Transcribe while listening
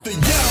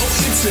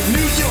into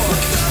New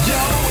York. Yo,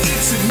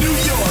 into New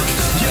York.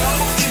 Yo,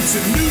 into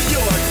New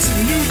York. To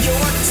New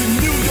York, to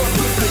New York.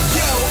 With the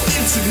yo,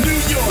 into New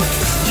York.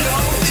 Yo,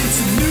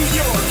 into New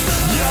York.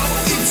 Yo,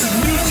 into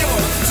New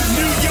York. To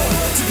New York,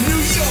 to New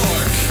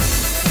York.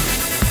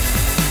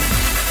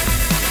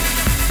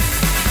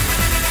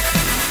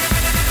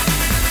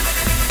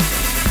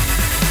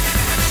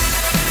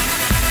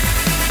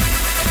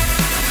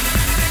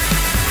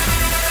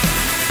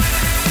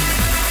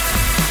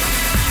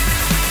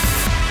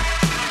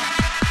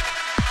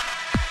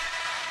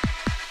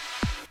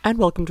 And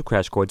welcome to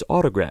Crash Chords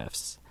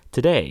Autographs.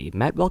 Today,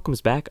 Matt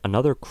welcomes back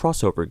another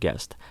crossover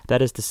guest.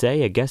 That is to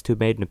say, a guest who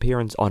made an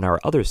appearance on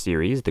our other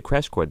series, the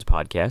Crash Chords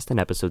podcast, in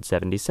episode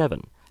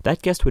 77.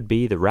 That guest would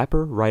be the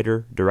rapper,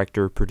 writer,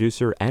 director,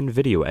 producer, and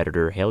video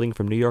editor hailing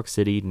from New York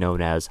City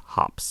known as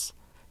Hops.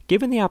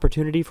 Given the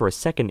opportunity for a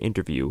second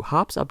interview,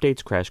 Hops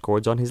updates Crash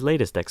Chords on his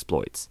latest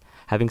exploits.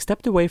 Having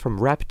stepped away from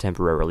rap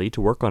temporarily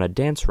to work on a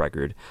dance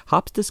record,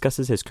 Hops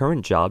discusses his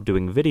current job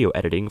doing video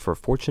editing for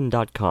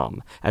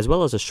Fortune.com, as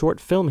well as a short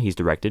film he's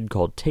directed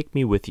called Take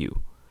Me With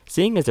You.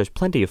 Seeing as there's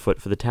plenty afoot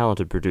for the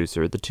talented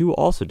producer, the two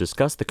also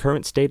discuss the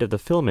current state of the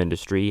film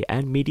industry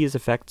and media's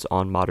effects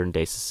on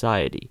modern-day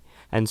society.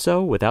 And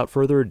so, without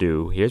further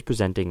ado, here's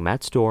presenting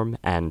Matt Storm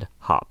and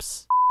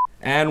Hops.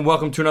 And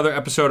welcome to another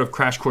episode of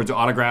Crash Chords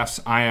Autographs.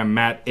 I am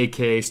Matt,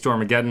 a.k.a.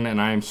 Stormageddon, and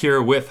I am here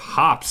with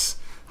Hops.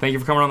 Thank you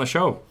for coming on the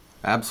show.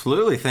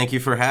 Absolutely. Thank you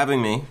for having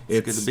me.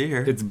 It's good to be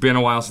here. It's been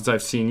a while since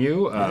I've seen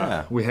you.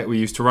 Yeah. We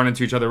used to run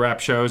into each other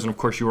rap shows, and of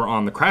course you were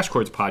on the Crash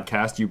Chords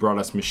podcast. You brought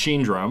us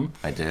Machine Drum.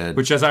 I did.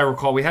 Which, as I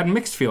recall, we had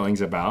mixed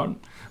feelings about,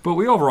 but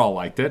we overall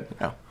liked it.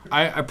 Yeah.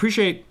 I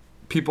appreciate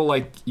people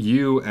like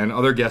you and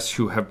other guests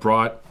who have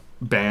brought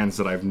bands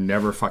that I've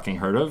never fucking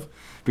heard of,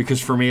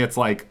 because for me it's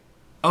like,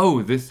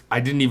 oh, I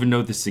didn't even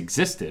know this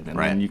existed. And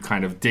then you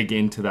kind of dig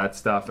into that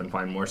stuff and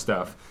find more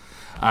stuff.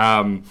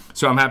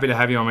 So I'm happy to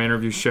have you on my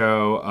interview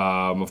show.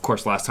 Of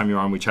course, last time you were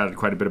on, we chatted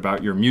quite a bit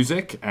about your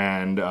music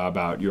and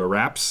about your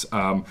raps.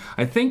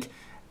 I think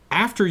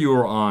after you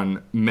were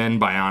on, Men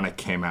Bionic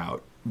came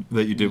out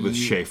that you did with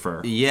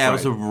Schaefer. Yeah, right. It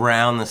was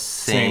around the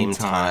same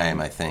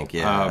time, I think,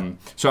 yeah.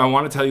 So I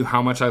want to tell you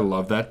how much I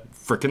love that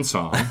frickin'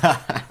 song.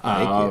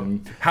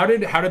 Thank you. How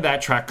did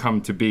that track come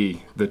to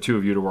be, the two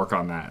of you to work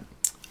on that?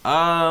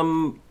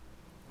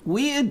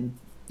 We had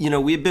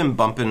been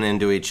bumping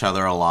into each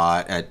other a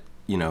lot at,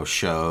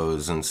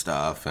 shows and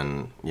stuff,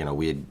 and,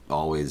 we had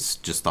always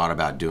just thought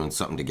about doing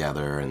something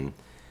together, and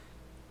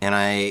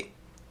I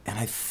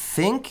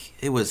think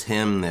it was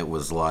him that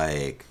was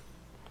like,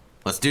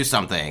 let's do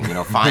something,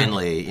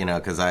 finally,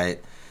 because I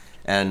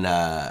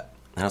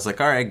was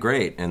like, all right,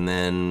 great, and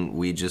then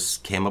we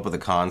just came up with a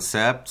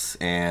concept,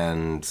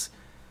 and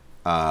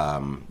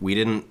we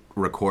didn't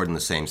record in the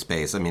same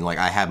space. I mean, like,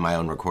 I had my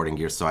own recording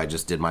gear, so I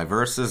just did my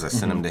verses. I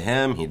sent them to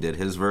him. He did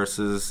his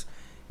verses.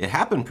 It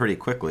happened pretty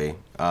quickly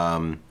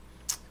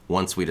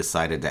once we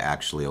decided to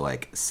actually,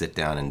 like, sit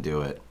down and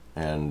do it.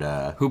 And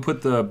who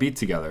put the beat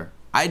together?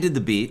 I did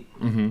the beat.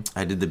 Mm-hmm.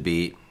 I did the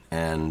beat.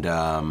 And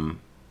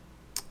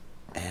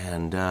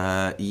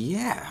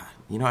yeah.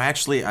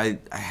 Actually, I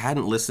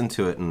hadn't listened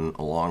to it in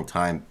a long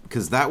time,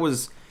 because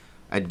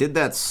I did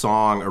that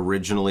song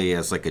originally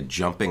as, like, a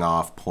jumping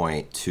off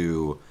point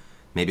to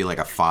maybe like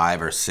a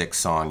 5 or 6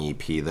 song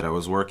EP that I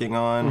was working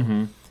on.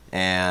 Mm-hmm.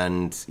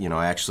 And,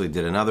 I actually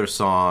did another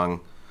song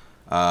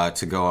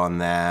to go on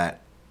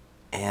that.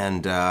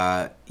 And,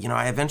 I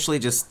eventually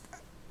just,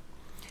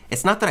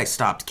 it's not that I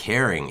stopped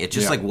caring. It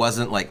just like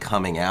wasn't like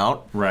coming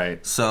out.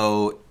 Right.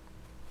 So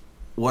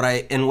what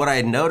I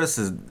had noticed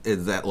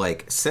is that,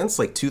 like, since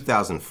like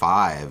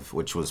 2005,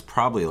 which was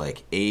probably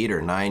like 8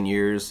 or 9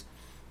 years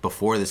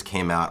before this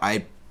came out,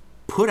 I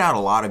put out a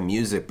lot of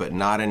music, but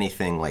not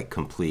anything like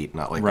complete,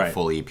 not like a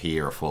full EP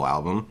or a full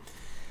album.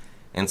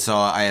 And so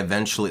I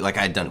eventually, like,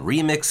 I'd done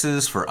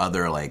remixes for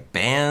other like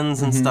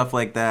bands and stuff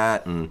like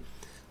that, and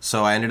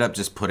so I ended up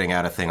just putting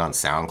out a thing on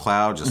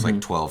SoundCloud, just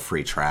like 12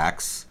 free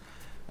tracks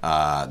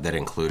that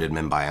included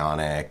Men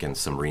Bionic and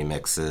some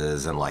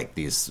remixes and like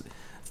these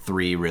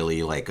 3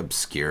 really like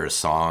obscure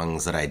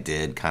songs that I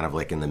did kind of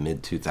like in the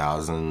mid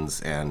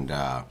 2000s, and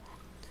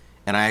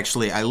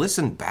I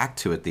listened back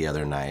to it the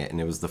other night, and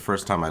it was the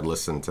first time I'd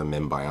listened to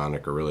Men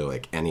Bionic or really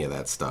like any of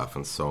that stuff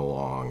in so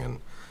long,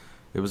 and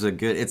it was a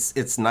good.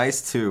 It's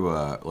nice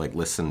to like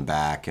listen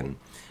back and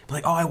be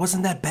like, oh, I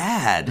wasn't that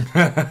bad.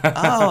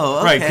 Oh,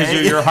 okay. Right, because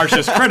you're your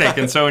harshest critic,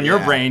 and so in your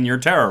brain you're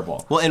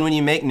terrible. Well, and when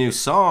you make new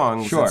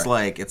songs, it's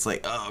like,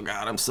 oh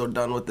God, I'm so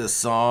done with this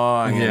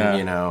song. Yeah,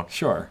 and,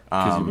 sure,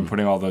 because you've been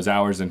putting all those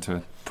hours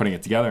into putting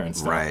it together and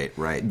stuff.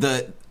 Right.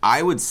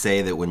 I would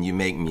say that when you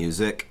make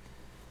music,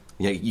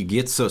 you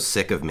get so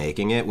sick of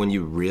making it, when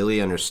you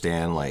really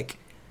understand like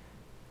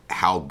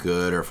how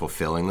good or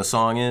fulfilling the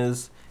song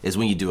is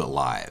when you do it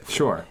live.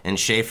 Sure. And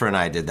Schaefer and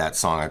I did that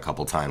song a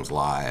couple times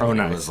live. Oh,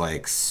 nice. It was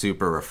like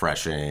super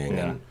refreshing.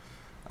 Yeah.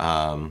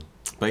 And,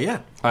 but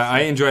yeah.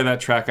 I enjoy that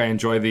track. I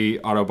enjoy the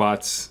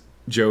Autobots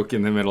joke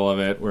in the middle of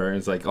it, where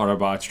it's like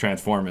Autobots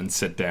transform and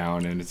sit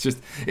down, and it's just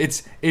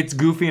it's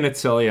goofy and it's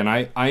silly, and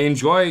I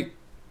enjoy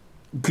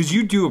because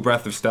you do a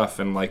breadth of stuff,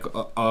 and like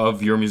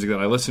of your music that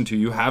I listen to,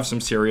 you have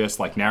some serious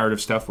like narrative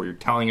stuff where you're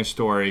telling a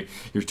story,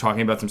 you're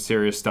talking about some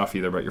serious stuff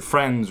either about your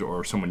friends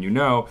or someone you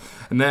know,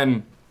 and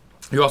then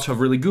you also have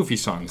really goofy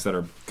songs that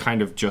are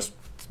kind of just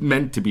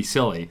meant to be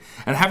silly.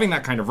 And having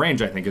that kind of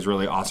range, I think, is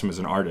really awesome as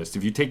an artist.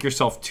 If you take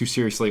yourself too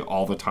seriously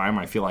all the time,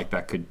 I feel like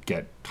that could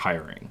get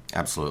tiring.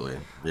 Absolutely.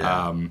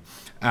 Yeah.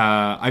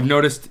 I've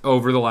noticed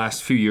over the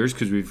last few years,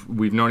 because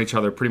we've known each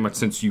other pretty much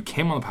since you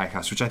came on the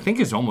podcast, which I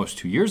think is almost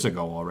 2 years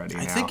ago already.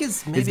 I think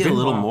it's maybe a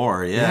little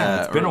more.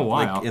 Yeah, it's been a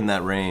while. Like in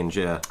that range.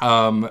 Yeah.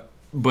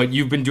 But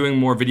you've been doing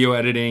more video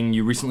editing.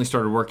 You recently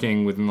started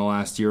working within the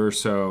last year or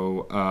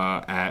so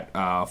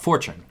at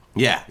Fortune.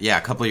 Yeah.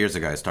 A couple of years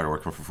ago, I started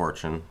working for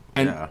Fortune.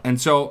 And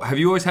so, have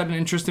you always had an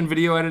interest in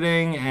video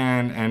editing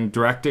and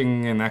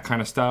directing and that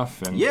kind of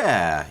stuff? And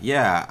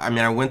Yeah. I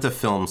mean, I went to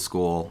film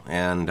school,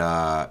 and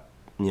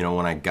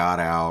when I got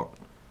out,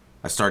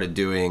 I started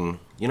doing.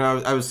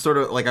 I was sort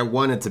of like, I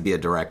wanted to be a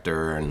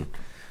director and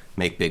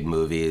make big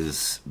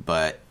movies,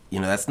 but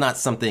that's not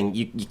something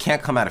you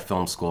can't come out of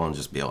film school and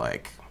just be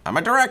like, I'm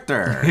a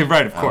director.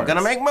 Right, of course. I'm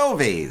gonna make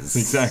movies.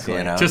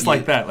 Exactly. Just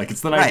like that. Like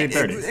it's the 1930s.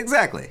 Right,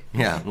 exactly.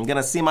 Yeah. I'm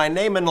gonna see my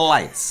name in the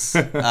lights.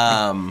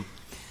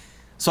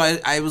 So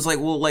I was like,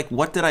 well, like,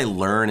 what did I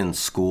learn in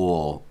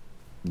school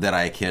that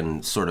I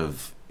can sort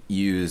of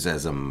use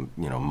as a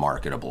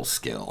marketable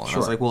skill? And I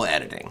was like, well,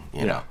 editing.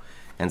 You know.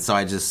 And so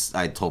I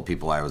told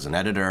people I was an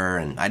editor,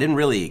 and I didn't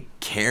really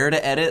care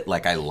to edit.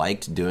 Like, I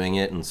liked doing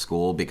it in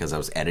school because I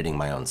was editing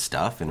my own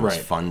stuff, and it was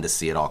fun to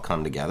see it all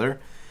come together.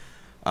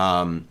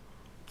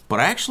 But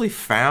I actually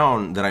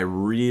found that I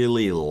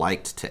really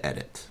liked to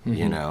edit,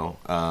 in a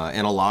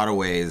lot of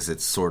ways.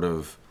 It's sort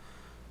of,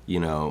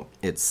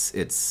 it's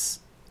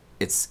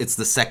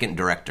the second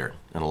director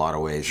in a lot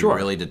of ways. Sure. You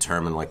really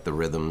determine like the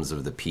rhythms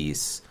of the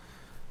piece,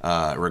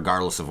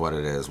 regardless of what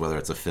it is, whether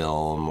it's a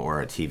film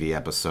or a TV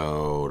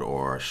episode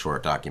or a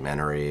short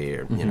documentary,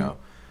 or,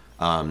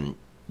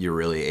 you're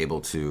really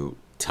able to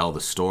tell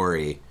the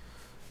story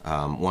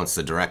once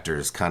the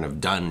director's kind of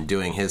done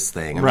doing his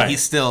thing. I mean,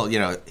 he's still,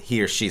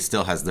 he or she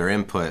still has their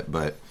input,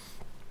 but,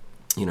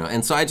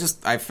 and so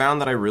I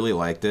found that I really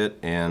liked it,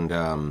 and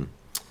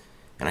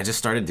I just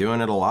started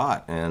doing it a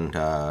lot, and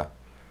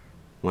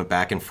went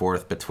back and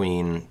forth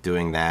between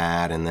doing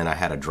that, and then I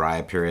had a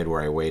dry period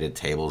where I waited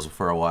tables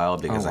for a while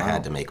because I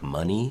had to make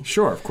money.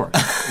 Sure, of course.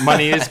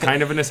 Money is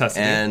kind of a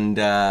necessity. And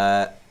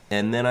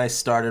then I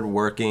started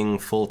working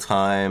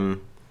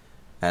full-time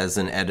as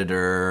an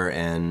editor,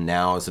 and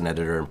now as an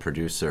editor and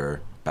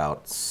producer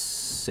about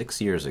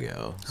 6 years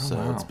ago.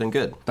 It's been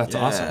good. That's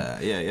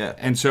awesome. Yeah.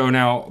 And so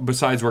now,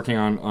 besides working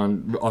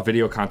on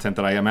video content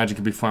that I imagine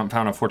can be found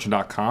on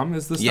Fortune.com,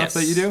 is the stuff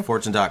that you do?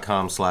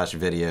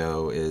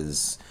 Fortune.com/video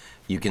is...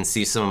 You can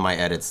see some of my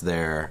edits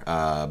there,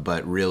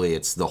 but really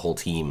it's the whole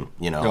team.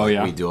 We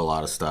do a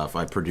lot of stuff.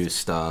 I produce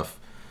stuff,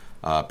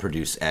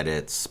 produce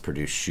edits,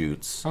 produce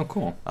shoots. Oh,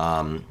 cool.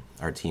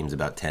 Our team's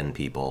about 10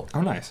 people.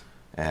 Oh, nice.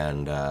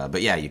 And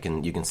but yeah, you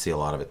can see a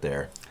lot of it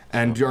there.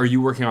 And are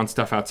you working on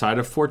stuff outside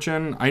of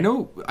Fortune? I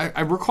know,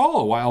 I recall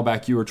a while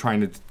back you were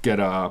trying to get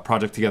a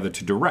project together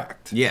to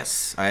direct.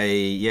 Yes,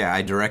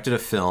 I directed a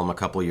film a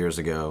couple years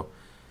ago.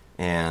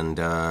 And,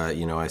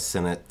 I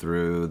sent it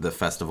through the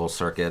festival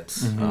circuit.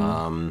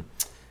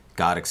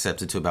 Got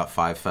accepted to about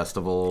 5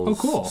 festivals. Oh,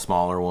 cool.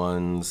 Smaller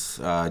ones.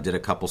 Did a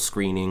couple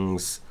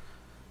screenings.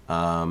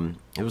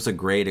 It was a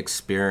great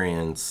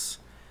experience.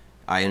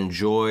 I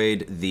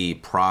enjoyed the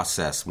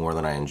process more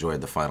than I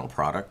enjoyed the final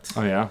product.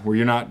 Oh, yeah? Were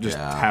you not just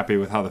happy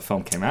with how the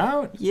film came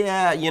out?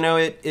 Yeah,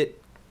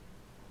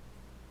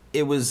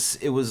 it was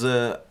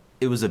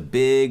a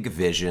big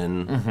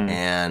vision,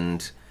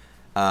 and...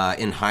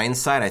 in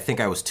hindsight, I think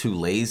I was too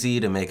lazy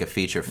to make a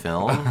feature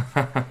film.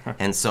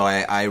 And so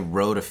I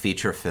wrote a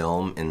feature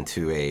film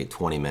into a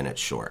 20-minute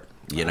short,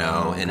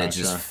 and it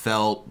just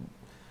felt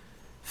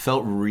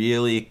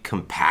really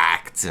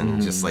compact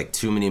and just like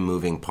too many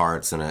moving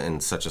parts in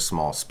such a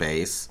small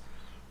space.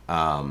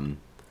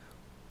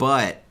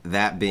 But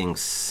that being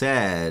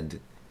said,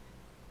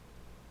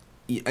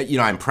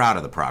 I'm proud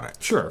of the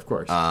product. Sure, of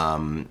course.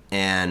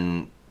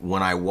 And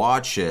when I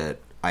watch it,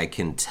 I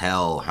can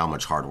tell how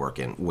much hard work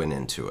went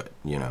into it,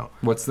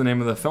 What's the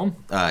name of the film?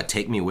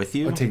 Take Me With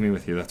You. Oh, Take Me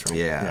With You, that's right.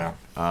 Yeah.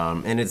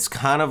 And it's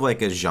kind of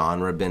like a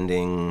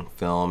genre-bending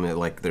film.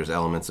 There's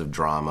elements of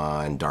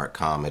drama and dark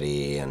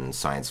comedy and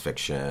science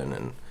fiction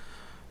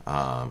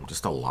and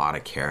just a lot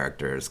of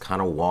characters.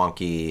 Kind of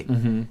wonky,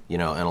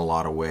 in a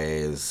lot of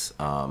ways.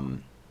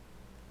 And,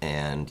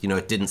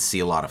 it didn't see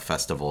a lot of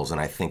festivals, and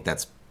I think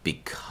that's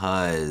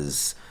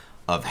because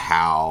of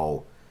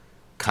how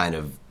kind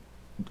of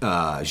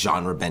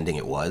genre bending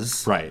it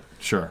was. Right,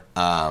 sure.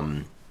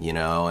 And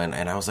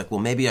I was like, well,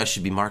 maybe I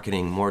should be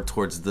marketing more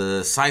towards the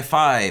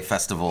sci-fi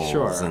festivals.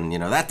 Sure. And,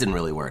 that didn't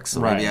really work. So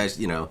maybe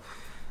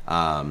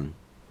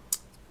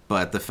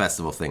but the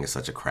festival thing is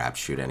such a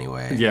crapshoot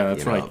anyway. Yeah,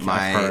 that's right.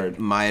 I've heard.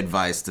 My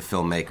advice to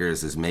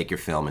filmmakers is make your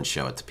film and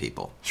show it to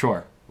people.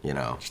 Sure.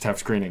 Just have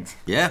screenings.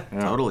 Yeah.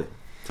 Totally.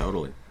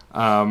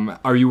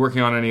 Are you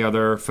working on any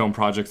other film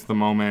projects at the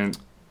moment?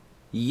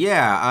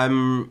 Yeah,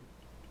 I'm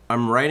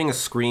writing a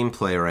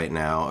screenplay right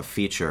now, a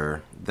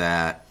feature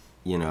that,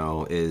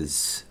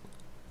 is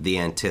the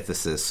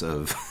antithesis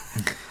of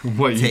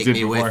What you Take did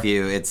Me before. With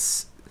You.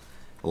 It's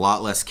a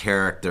lot less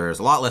characters,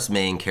 a lot less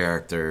main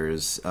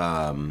characters,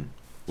 a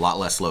lot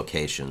less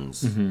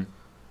locations.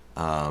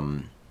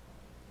 And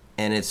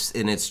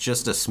it's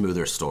just a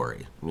smoother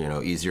story,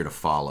 easier to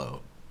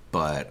follow.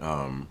 But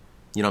I'm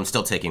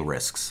still taking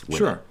risks with it.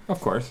 Sure,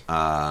 of course.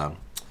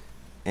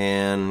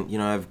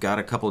 And I've got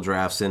a couple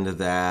drafts into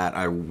that.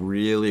 I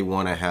really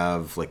want to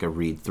have like a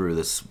read through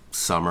this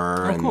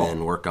summer and cool.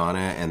 then work on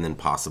it and then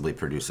possibly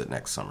produce it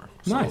next summer.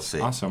 So we'll Nice, see.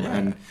 awesome. Yeah.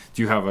 And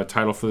do you have a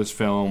title for this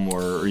film,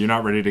 or are you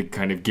not ready to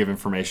kind of give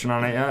information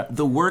on it yet?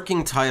 The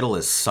working title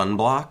is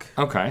Sunblock.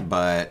 Okay.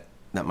 But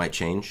that might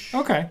change.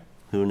 Okay,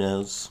 Who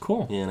knows?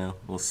 Cool.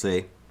 We'll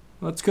see.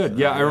 that's good.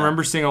 Yeah, I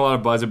remember seeing a lot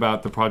of buzz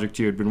about the project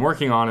you had been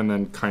working on, and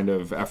then kind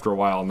of after a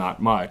while,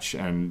 not much.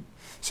 And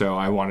so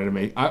I wanted to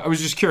make. I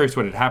was just curious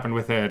what had happened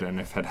with it, and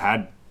if it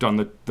had done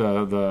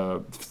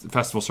the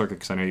festival circuit,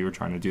 because I know you were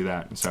trying to do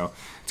that. And so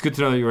it's good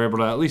to know that you were able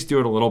to at least do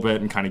it a little bit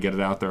and kind of get it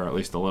out there at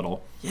least a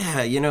little.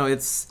 Yeah,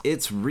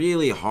 it's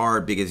really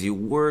hard because you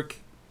work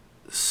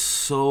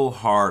so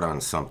hard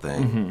on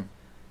something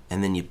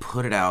and then you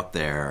put it out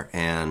there,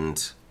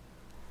 and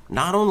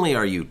not only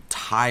are you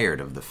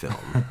tired of the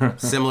film,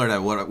 similar to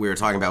what we were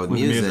talking about with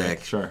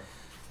music, Sure.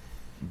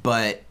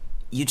 but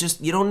you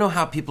don't know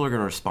how people are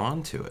going to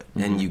respond to it.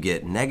 And you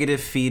get negative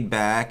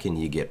feedback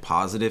and you get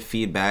positive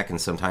feedback,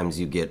 and sometimes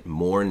you get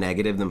more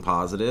negative than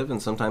positive,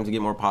 and sometimes you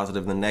get more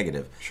positive than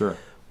negative. Sure.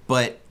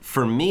 But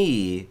for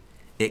me,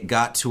 it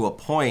got to a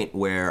point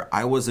where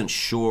I wasn't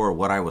sure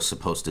what I was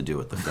supposed to do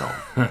with the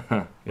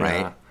film.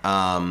 Right?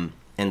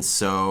 And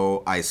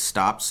so I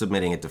stopped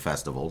submitting it to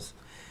festivals,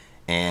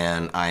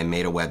 and I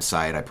made a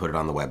website. I put it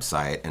on the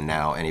website, and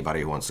now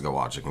anybody who wants to go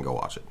watch it can go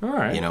watch it. All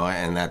right.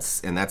 And that's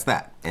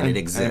that. And it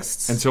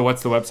exists. And so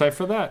what's the website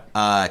for that?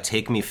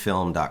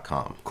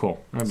 TakeMeFilm.com.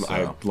 Cool. So-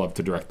 I'd love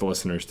to direct the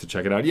listeners to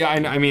check it out. Yeah,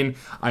 I mean,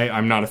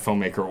 I'm not a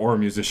filmmaker or a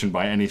musician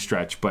by any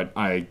stretch, but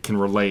I can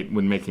relate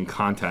when making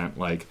content.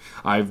 Like,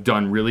 I've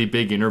done really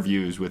big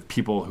interviews with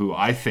people who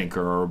I think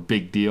are a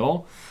big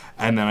deal,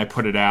 and then I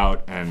put it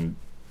out and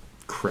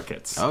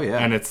crickets. Oh, yeah.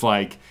 And it's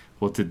like,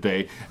 well, did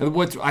they? And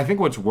I think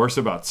what's worse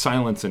about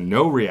silence and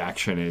no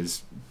reaction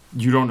is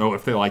you don't know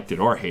if they liked it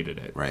or hated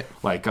it. Right.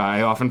 Like,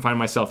 I often find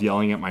myself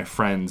yelling at my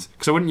friends,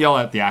 because I wouldn't yell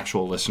at the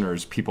actual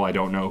listeners, people I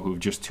don't know who've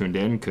just tuned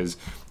in, because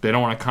they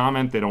don't want to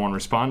comment, they don't want to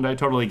respond. I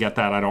totally get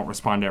that. I don't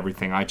respond to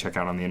everything I check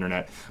out on the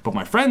internet. But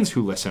my friends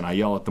who listen, I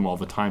yell at them all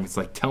the time. It's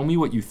like, tell me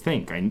what you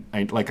think.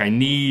 I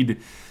need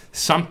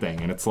something.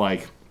 And it's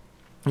like,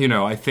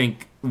 I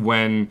think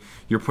when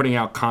you're putting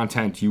out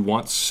content, you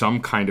want some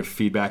kind of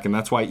feedback, and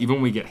that's why even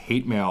when we get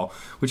hate mail,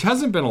 which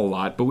hasn't been a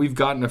lot, but we've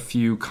gotten a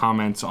few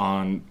comments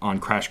on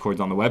Crash Chords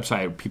on the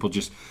website, people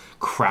just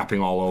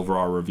crapping all over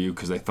our review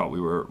because they thought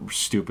we were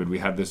stupid. We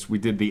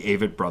did the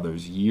Avett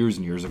Brothers years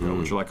and years ago,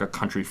 which are like a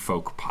country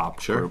folk pop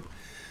group.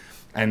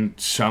 And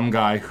some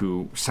guy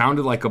who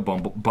sounded like a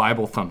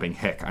Bible-thumping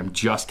hick, I'm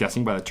just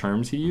guessing by the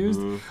terms he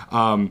used,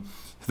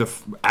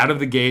 out of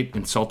the gate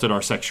insulted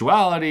our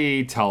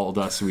sexuality, told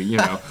us we,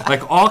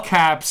 like all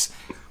caps,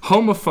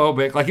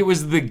 homophobic. Like, it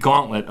was the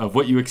gauntlet of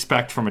what you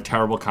expect from a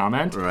terrible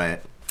comment. Right.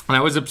 And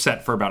I was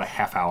upset for about a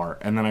half hour.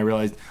 And then I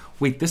realized,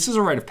 wait, this is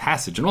a rite of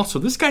passage. And also,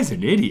 this guy's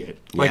an idiot.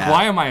 Like, Yeah.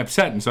 why am I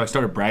upset? And so I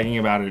started bragging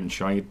about it and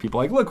showing it to people.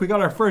 Like, look, we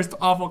got our first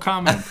awful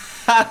comment.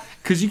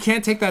 Because you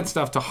can't take that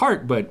stuff to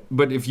heart. But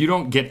if you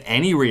don't get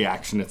any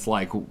reaction, it's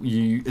like,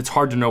 it's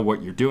hard to know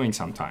what you're doing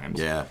sometimes.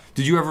 Yeah.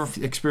 Did you ever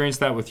experience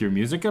that with your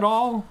music at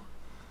all?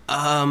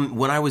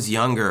 When I was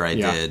younger, I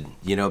Yeah. did,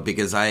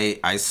 because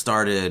I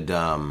started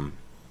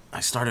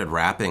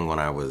rapping when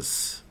I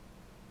was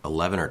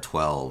 11 or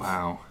 12.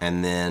 Wow.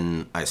 And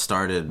then I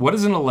started What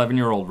does an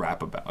 11-year-old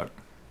rap about?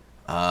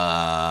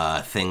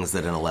 things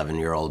that an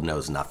 11-year-old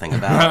knows nothing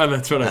about.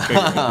 That's what I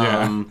figured.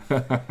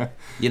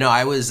 Yeah.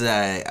 I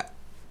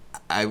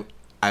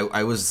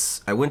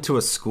was I went to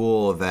a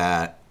school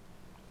that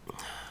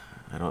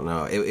I don't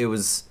know. It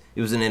was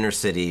an inner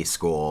city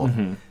school,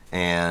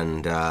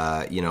 and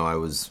I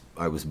was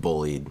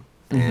bullied,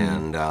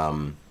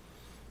 and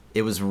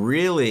it was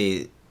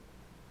really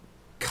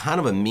kind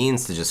of a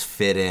means to just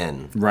fit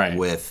in Right.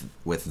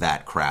 with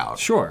that crowd.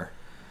 Sure.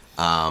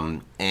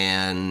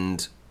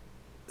 And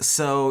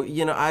so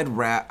I'd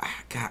rap.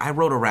 God, I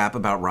wrote a rap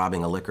about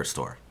robbing a liquor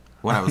store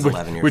when I was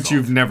 11 years old. Which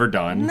you've never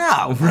done.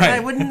 No, Right. I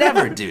would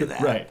never do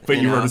that. Right. But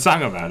you know? wrote a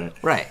song about it.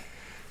 Right.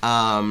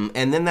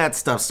 And then that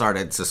stuff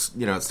started to,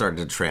 it started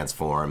to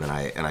transform, and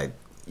I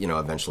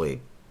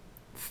eventually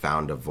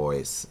found a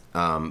voice.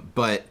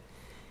 But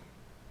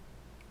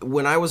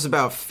when I was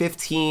about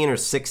 15 or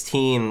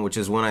 16, which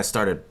is when I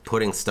started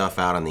putting stuff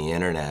out on the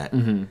internet,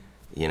 on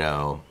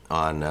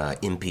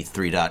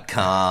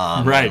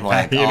mp3.com. Right. and,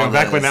 like,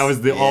 back when that was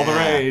all the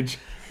rage.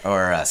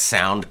 Or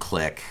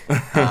SoundClick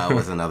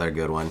was another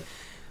good one.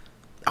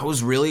 I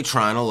was really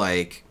trying to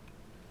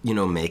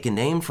make a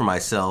name for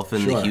myself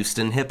in the Sure.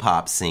 Houston hip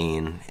hop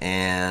scene,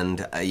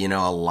 and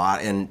a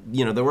lot, and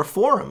there were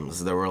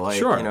forums, there were like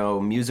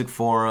Sure. music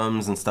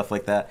forums and stuff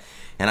like that,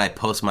 and I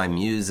post my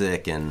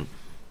music, and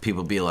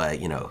people be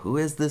like, who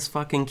is this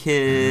fucking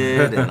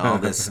kid, and all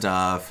this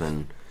stuff,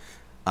 and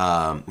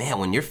man,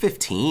 when you're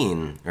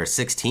 15 or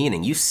 16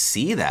 and you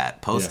see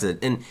that posted,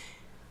 and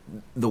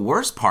the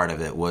worst part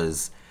of it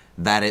was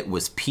that it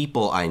was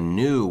people I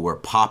knew were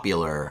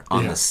popular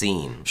on the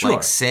scene, Sure.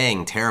 like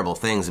saying terrible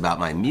things about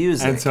my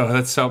music. And so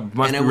must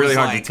And be it really was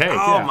hard like, to take.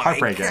 oh Yeah, my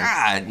heartbreaking.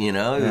 God,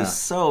 it was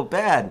so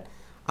bad.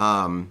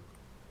 And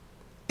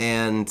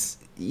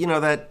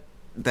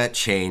that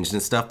changed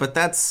and stuff, but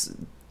that's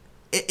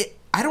it.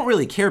 I don't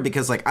really care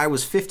because like I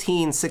was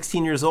 15,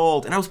 16 years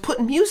old and I was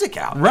putting music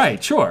out.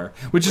 Right, sure.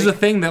 Which is a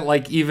thing that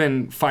like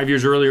even 5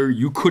 years earlier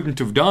you couldn't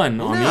have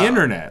done on the No.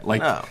 internet.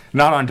 Like No.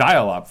 not on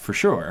dial-up for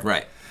sure.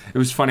 Right. It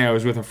was funny. I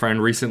was with a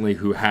friend recently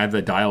who had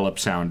the dial-up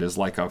sound as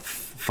like a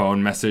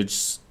phone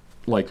message,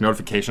 like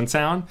notification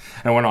sound,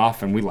 and it went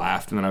off, and we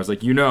laughed. And then I was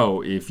like,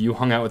 if you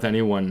hung out with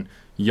anyone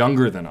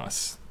younger than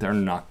us, they're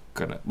not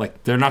gonna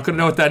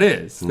know what that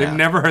is. They've No.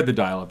 never heard the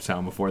dial-up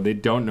sound before. They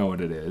don't know what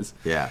it is.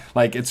 Yeah.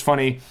 Like it's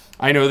funny.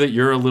 I know that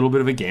you're a little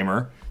bit of a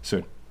gamer,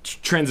 so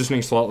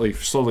transitioning slowly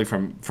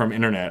from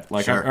internet.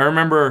 Like Sure. I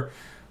remember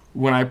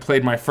when I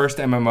played my first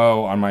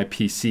MMO on my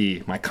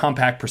PC, my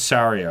compact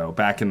Presario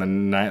back in the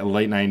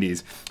late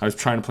 90s, I was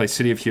trying to play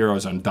City of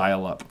Heroes on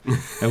dial-up.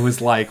 It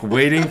was like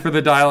waiting for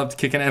the dial-up to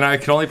kick in, and I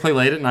could only play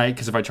late at night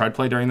because if I tried to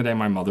play during the day,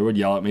 my mother would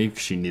yell at me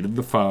because she needed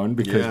the phone,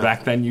 because Yeah.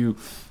 back then you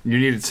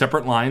needed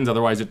separate lines,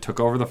 otherwise it took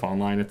over the phone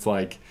line. It's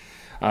like...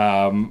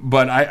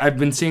 but I've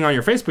been seeing on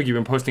your Facebook, you've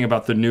been posting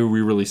about the new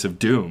re-release of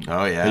Doom.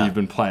 Oh, yeah. That you've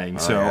been playing.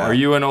 So yeah. are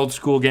you an old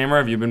school gamer?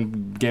 Have you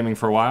been gaming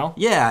for a while?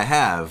 Yeah, I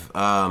have.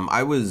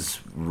 I was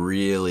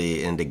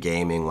really into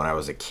gaming when I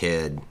was a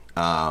kid.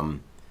 And,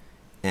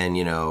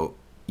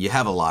 you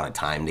have a lot of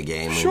time to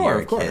game when Sure, you're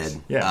a of course.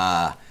 kid.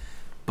 Yeah.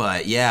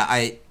 But, yeah,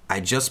 I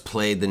just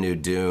played the new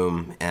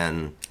Doom,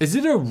 and, Is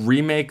it a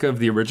remake of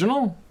the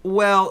original?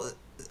 well,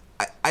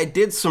 I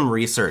did some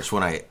research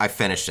when I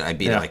finished it. I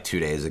beat Yeah. it like 2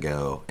 days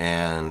ago,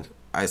 and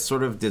I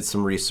sort of did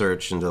some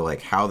research into,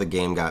 like, how the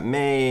game got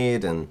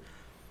made and,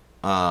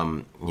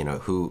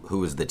 who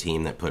was the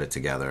team that put it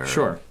together.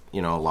 Sure. A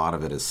lot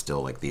of it is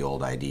still like the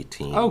old ID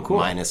team. Oh, cool.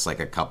 Minus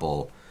like a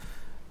couple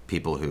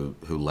people who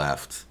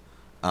left.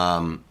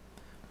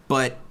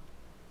 But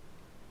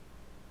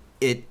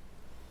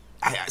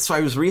so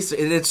I was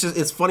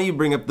it's funny you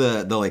bring up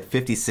the like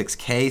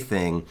 56K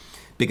thing,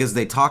 because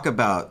they talk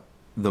about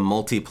the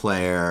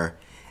multiplayer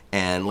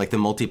and like the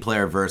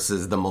multiplayer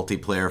versus the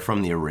multiplayer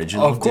from the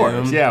original Of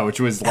course, Doom. yeah, which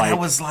was And like... I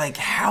was like,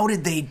 how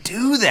did they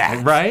do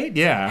that? Right?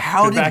 Yeah.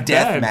 How did Back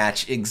then-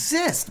 deathmatch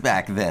exist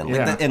back then? Like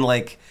Yeah. and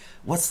like,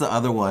 what's the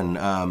other one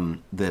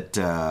that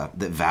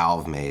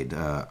Valve made?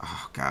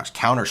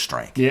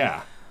 Counter-Strike.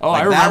 Yeah. Oh,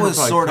 Like, I remember that was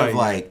sort of playing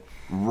like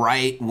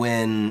right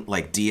when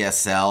like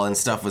DSL and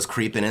stuff was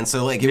creeping in.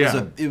 So like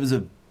Yeah. it was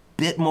a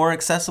bit more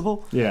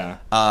accessible. Yeah.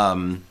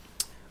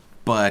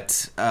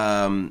 But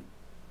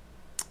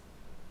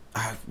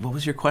what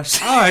was your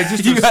question? Oh, I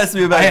just you asked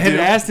me about I had Doom?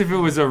 asked if it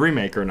was a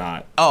remake or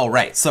not. Oh,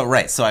 right. So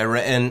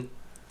and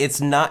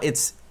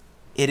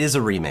it is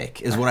a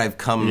remake, is what I've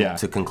come Yeah.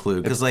 to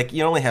conclude. Because, like,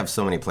 you only have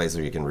so many places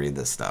where you can read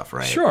this stuff,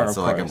 right? Sure, And of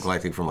so, like, I'm course.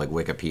 collecting from, like,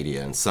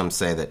 Wikipedia, and some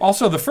say that...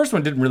 Also, the first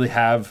one didn't really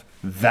have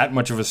that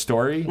much of a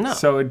story. No.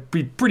 So it'd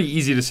be pretty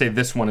easy to say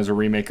this one is a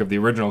remake of the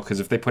original,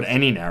 because if they put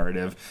any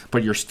narrative,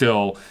 but you're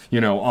still,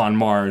 on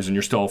Mars and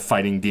you're still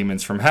fighting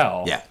demons from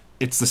hell, Yeah.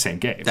 it's the same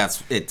game.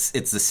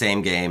 It's the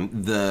same game.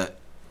 The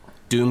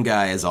Doom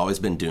guy has always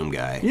been Doom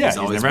guy. Yeah, he's he's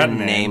always never had a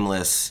been name.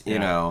 nameless,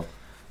 Yeah.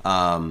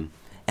 And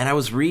I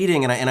was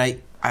reading, and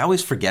I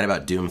always forget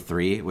about Doom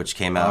 3, which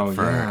came out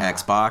for yeah.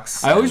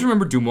 Xbox. I always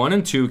remember Doom 1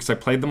 and 2 because I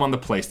played them on the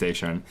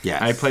PlayStation.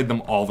 Yes. I played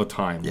them all the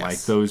time. Yes. Like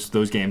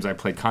those games I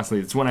played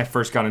constantly. It's when I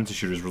first got into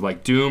shooters. Were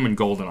like Doom and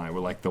GoldenEye were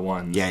like the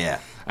ones. Yeah.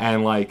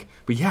 And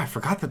but yeah, I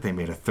forgot that they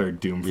made a third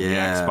Doom for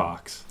Yeah. the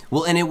Xbox.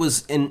 Well,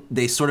 and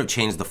they sort of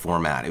changed the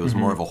format. It was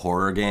more of a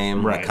horror game,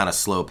 Mm-hmm. Right. like kind of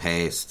slow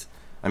paced.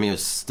 I mean, it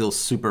was still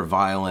super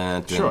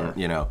violent, Sure.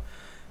 and,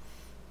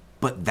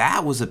 But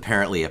that was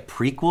apparently a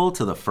prequel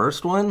to the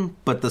first one.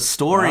 But the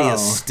story Oh.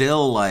 is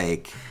still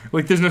like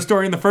Like there's no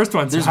story in the first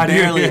one. So there's how do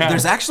you- barely. yeah.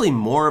 There's actually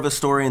more of a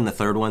story in the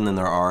third one than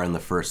there are in the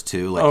first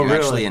two. Like Oh, you really?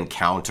 actually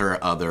encounter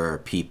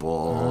other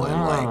people,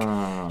 and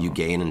like you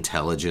gain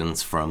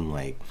intelligence from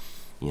like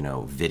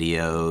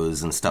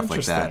videos and stuff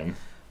like that. Interesting.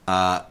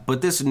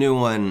 But this new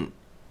one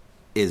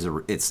is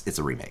it's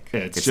a remake.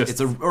 It's a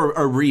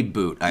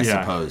reboot, I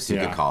Yeah, suppose you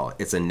yeah. could call it.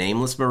 It's a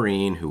nameless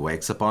Marine who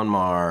wakes up on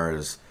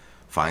Mars,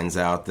 finds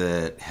out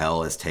that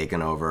hell has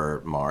taken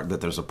over Mars, that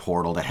there's a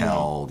portal to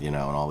hell, and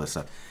all this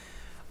stuff.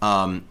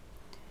 And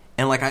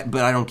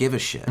but I don't give a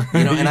shit,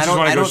 and You just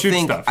wanna go shoot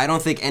stuff. I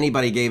don't think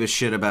anybody gave a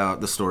shit about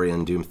the story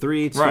in Doom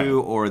 3, 2, Right.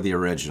 or the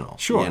original.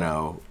 Sure.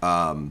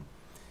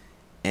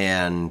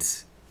 And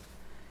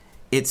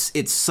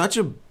it's such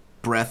a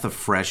breath of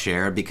fresh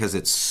air because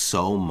it's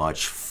so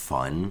much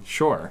fun.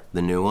 Sure.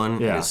 The new one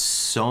Yeah. is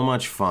so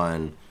much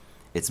fun.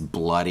 It's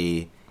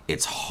bloody.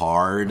 It's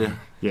hard.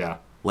 Yeah.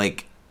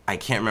 Like, I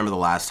can't remember the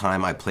last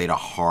time I played a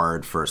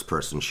hard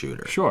first-person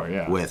shooter. Sure,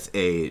 yeah. With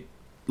a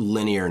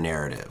linear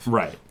narrative.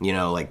 Right. You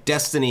know, like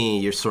Destiny,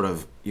 you're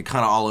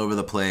kind of all over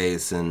the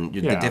place, and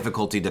the Yeah.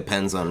 difficulty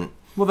depends on...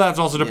 Well, that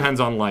also depends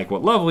on like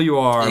what level you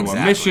are and what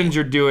Exactly. missions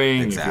you're doing. If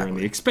you're in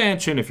Exactly. the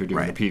expansion, if you're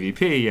doing Right. the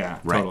PvP, yeah,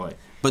 Right. totally.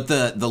 But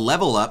the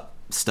level up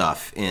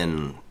stuff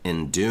in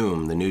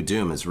Doom, the new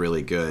Doom, is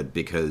really good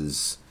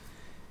because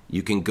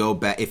you can go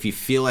back if you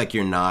feel like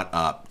you're not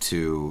up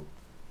to,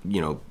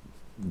 you know,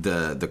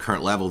 the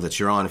current level that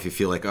you're on. If you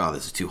feel like, oh,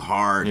 this is too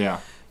hard, Yeah.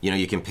 you know,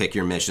 you can pick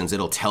your missions.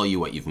 It'll tell you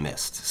what you've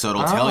missed. So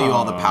it'll tell you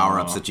all the power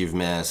ups that you've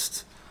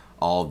missed,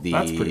 all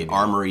That's pretty the neat.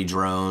 armory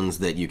drones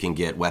that you can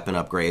get, weapon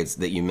upgrades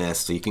that you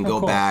missed. So you can go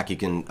cool. back, you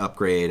can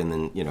upgrade, and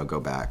then go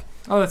back.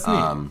 Oh, that's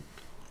neat.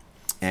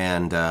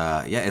 And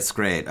yeah, it's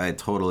great. I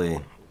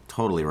totally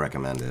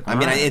recommend it. I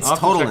mean, right. it's I'll have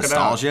to total check it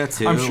out. nostalgia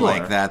too. I'm sure.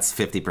 Like that's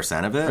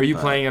 50% of it. Are you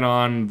but- playing it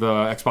on the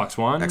Xbox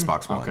One?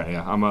 Xbox One. Okay,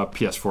 yeah. I'm a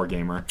PS4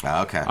 gamer.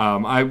 Oh, okay.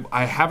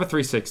 I have a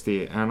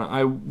 360, and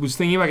I was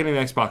thinking about getting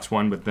the Xbox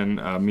One, but then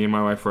me and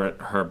my wife were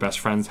at her best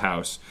friend's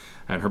house,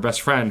 and her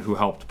best friend, who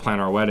helped plan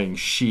our wedding,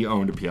 she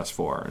owned a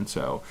PS4, and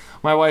so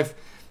my wife,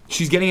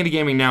 she's getting into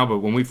gaming now, but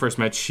when we first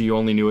met, she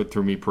only knew it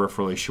through me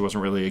peripherally. She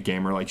wasn't really a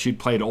gamer. Like, she'd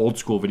played old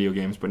school video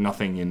games, but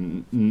nothing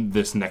in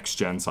this next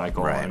gen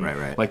cycle. Right, and,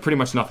 right. Like, pretty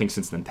much nothing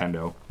since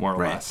Nintendo, more or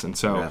Right. less. And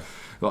so. Yeah.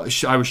 Well,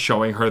 I was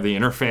showing her the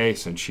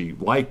interface, and she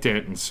liked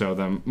it. And so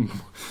then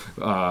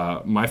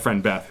my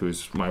friend Beth,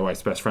 who's my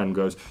wife's best friend,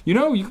 goes, you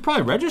could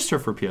probably register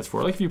for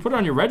PS4. Like, if you put it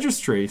on your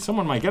registry,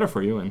 someone might get it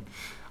for you. And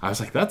I was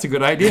like, that's a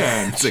good idea.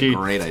 And It's a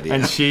great idea.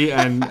 And she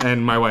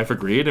and my wife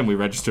agreed, and we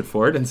registered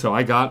for it. And so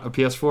I got a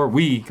PS4.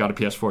 We got a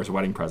PS4 as a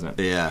wedding present.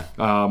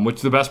 Yeah.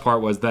 Which the best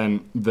part was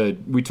then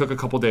we took a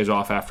couple days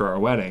off after our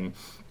wedding,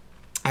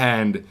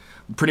 and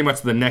pretty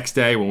much the next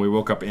day when we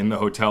woke up in the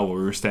hotel where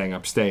we were staying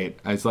upstate,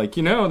 I was like,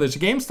 there's a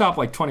GameStop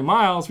like 20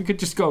 miles. We could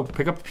just go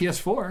pick up the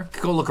PS4. We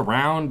could go look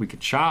around. We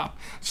could shop.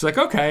 She's like,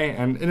 okay.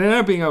 And it ended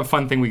up being a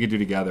fun thing we could do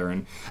together.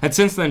 And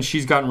since then,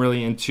 she's gotten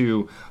really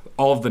into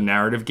all of the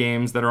narrative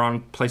games that are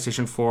on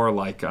PlayStation 4.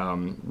 Like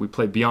we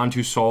played Beyond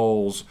Two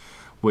Souls,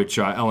 which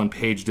Ellen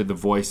Page did the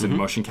voice and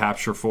motion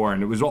capture for,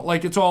 and it was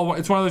it's one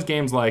of those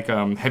games like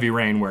Heavy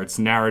Rain where it's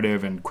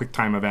narrative and quick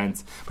time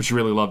events, but she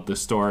really loved the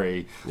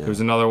story. Yeah. There's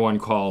another one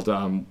called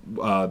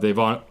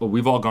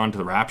We've All Gone to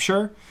the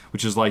Rapture,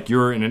 which is like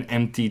you're in an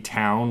empty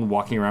town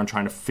walking around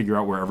trying to figure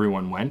out where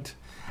everyone went,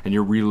 and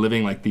you're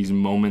reliving like these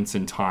moments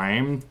in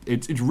time.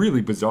 It's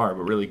really bizarre,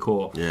 but really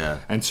cool. Yeah.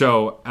 And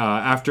so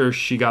after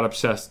she got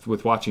obsessed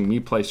with watching me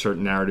play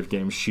certain narrative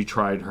games, she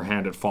tried her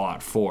hand at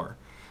Fallout 4.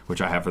 Which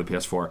I have for the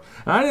PS4.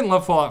 And I didn't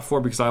love Fallout 4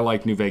 because I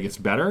liked New Vegas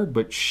better,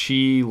 but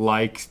she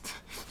liked...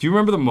 Do you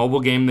remember the mobile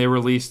game they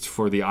released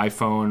for the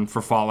iPhone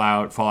for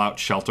Fallout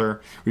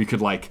Shelter, where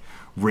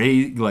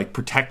you could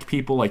protect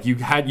people? Like you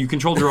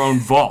controlled your own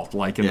vault,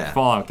 like in the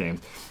Fallout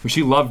games. And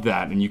she loved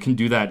that, and you can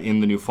do that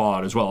in the new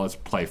Fallout as well as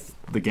play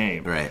the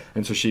game. Right.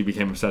 And so she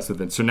became obsessed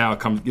with it. So now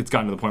it's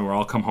gotten to the point where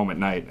I'll come home at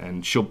night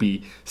and she'll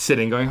be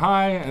sitting going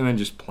hi and then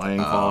just playing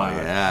Fallout.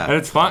 Yeah. And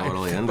it's fun.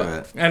 Totally into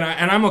it. And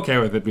I'm okay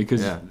with it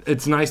because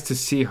it's nice to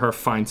see her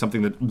find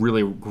something that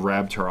really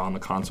grabbed her on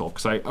the console.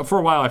 Because for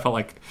a while I felt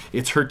like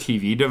it's her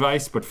TV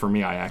device, but for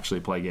me I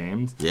actually play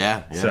games.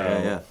 Yeah.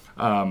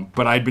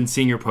 But I'd been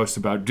seeing your posts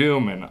about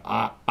Doom, and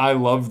I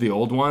love the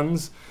old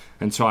ones.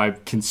 And so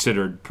I've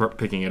considered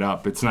picking it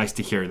up. It's nice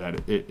to hear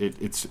that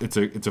it's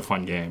a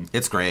fun game.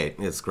 It's great.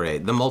 It's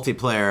great. The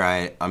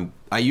multiplayer,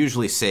 I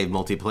usually save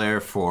multiplayer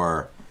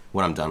for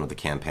when I'm done with the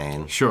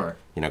campaign. Sure.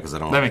 Because I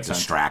don't want to get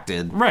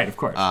distracted. Right, of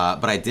course.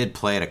 But I did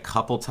play it a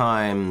couple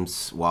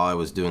times while I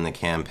was doing the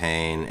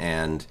campaign,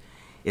 and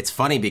it's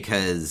funny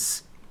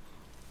because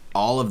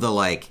all of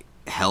the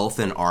health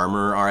and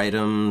armor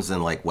items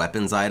and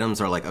weapons items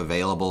are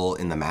available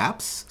in the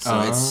maps.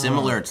 So it's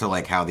similar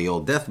to how the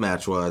old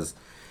deathmatch was.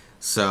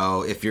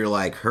 So if you're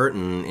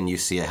hurting and you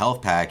see a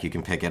health pack, you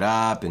can pick it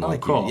up and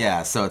cool.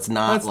 so it's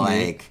not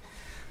That's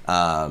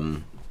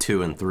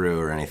to and through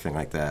or anything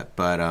like that.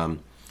 But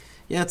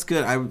yeah, it's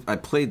good. I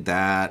played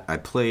that. I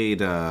played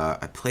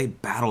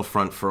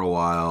Battlefront for a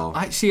while.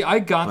 I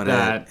got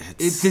that.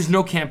 There's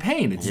no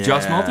campaign. It's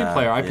just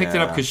multiplayer. I picked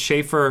it up because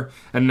Schaefer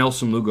and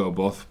Nelson Lugo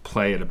both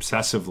play it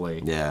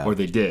obsessively. Yeah. Or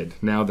they did.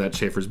 Now that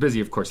Schaefer's busy,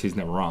 of course, he's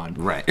never on.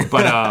 Right.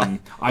 But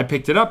I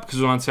picked it up because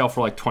it was on sale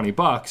for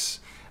 $20.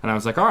 And I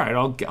was like, all right,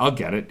 I'll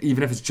get it.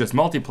 Even if it's just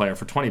multiplayer,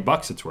 for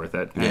 $20, it's worth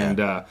it. Yeah. And,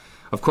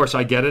 of course,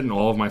 I get it, and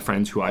all of my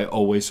friends who I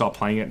always saw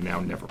playing it now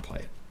never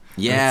play it.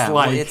 Yeah,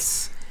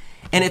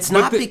 it's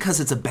not because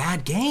it's a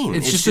bad game.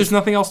 It's just there's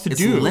nothing else to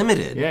do. It's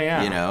limited.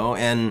 Yeah.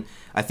 And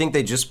I think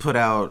they just put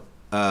out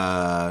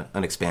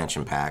an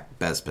expansion pack,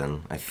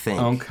 Bespin, I think.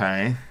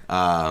 Okay.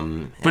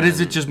 But is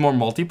it just more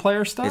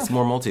multiplayer stuff? It's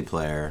more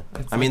multiplayer.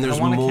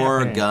 There's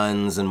more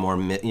guns and more,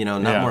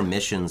 not more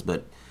missions,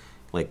 but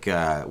Like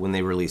when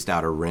they released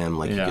Outer Rim,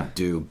 like Yeah. you could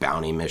do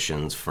bounty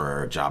missions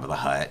for Jabba the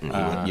Hutt,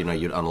 and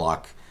you'd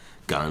unlock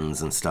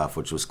guns and stuff,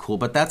 which was cool.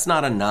 But that's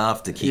not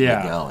enough to keep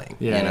Yeah. me going.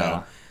 Yeah, you know,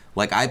 yeah.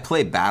 like I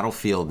play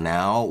Battlefield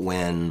now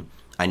when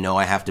I know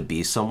I have to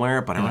be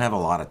somewhere, but I don't have a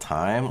lot of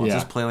time. I'll Yeah.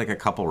 just play like a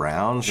couple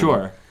rounds.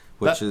 Sure.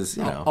 Which That- is,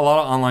 you know. a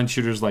lot of online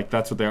shooters, like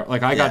that's what they are.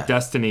 Like I got Yeah.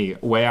 Destiny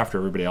way after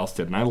everybody else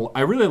did, and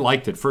I really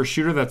liked it. For a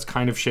shooter that's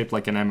kind of shaped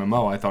like an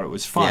MMO, I thought it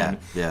was fun.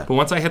 Yeah. But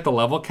once I hit the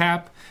level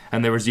cap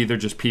and there was either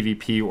just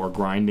PvP or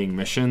grinding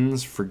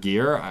missions for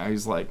gear, I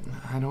was like,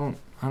 I don't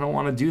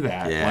want to do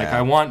that. Yeah. Like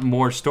I want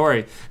more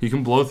story. You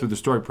can blow through the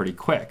story pretty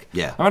quick.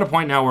 Yeah. I'm at a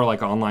point now where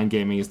like online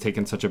gaming is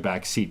taking such a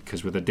back seat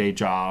because with a day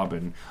job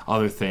and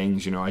other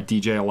things, you know, I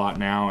DJ a lot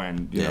now,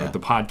 and you know, the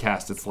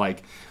podcast. It's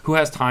like, who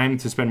has time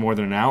to spend more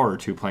than an hour or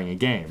two playing a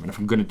game? And if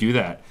I'm going to do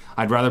that,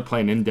 I'd rather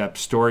play an in-depth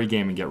story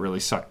game and get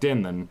really sucked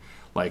in than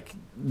like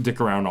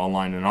dick around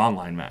online in an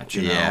online match,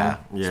 you know? Yeah.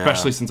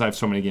 Especially since I have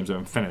so many games I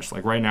haven't finished.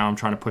 Like right now I'm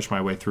trying to push my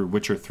way through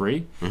Witcher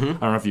 3. I don't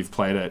know if you've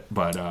played it,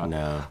 but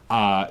No.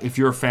 if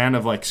you're a fan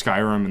of like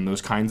Skyrim and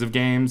those kinds of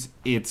games,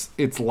 it's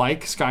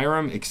like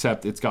Skyrim,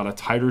 except it's got a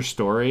tighter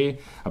story,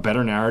 a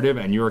better narrative,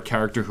 and you're a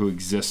character who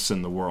exists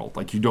in the world.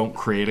 Like you don't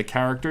create a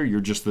character,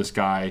 you're just this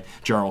guy,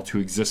 Geralt, who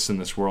exists in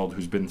this world,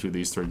 who's been through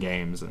these 3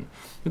 games. And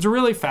it's a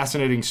really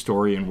fascinating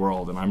story and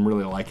world, and I'm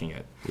really liking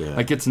it. Yeah.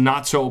 Like it's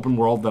not so open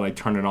world that I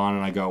turn it on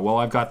and I go, well,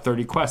 I've got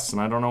 30 quests and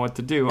I don't know what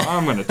to do.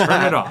 I'm going to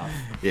turn it off.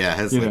 Yeah,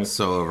 it's You like know.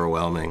 so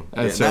overwhelming.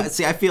 So-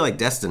 See, I feel like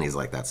Destiny's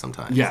like that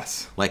sometimes.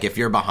 Yes. Like if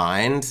you're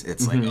behind,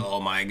 it's like,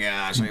 oh my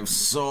gosh, I have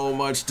so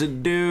much to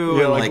do.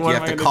 Yeah, And like, like what you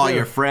am have I to gonna call do?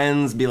 your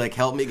friends, be like,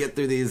 help me get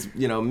through these,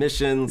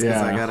 missions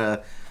because Yeah.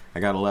 I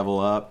gotta level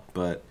up.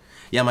 But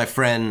yeah, my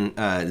friend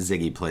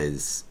Ziggy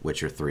plays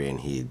Witcher 3 and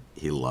he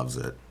loves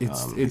it. He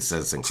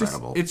says it's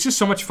incredible. It's just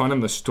so much fun,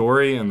 and the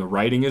story and the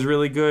writing is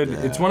really good.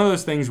 Yeah. It's one of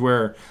those things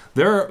where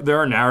there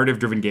are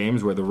narrative-driven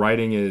games where the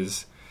writing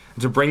is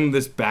to bring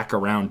this back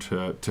around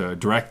to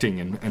directing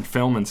and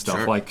film and stuff.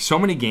 Sure. Like so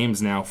many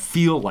games now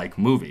feel like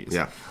movies.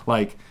 Yeah.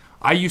 Like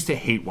I used to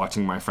hate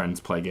watching my friends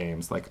play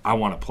games. Like I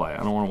want to play. I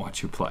don't want to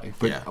watch you play.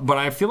 But Yeah. but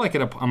I feel like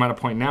I'm at a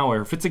point now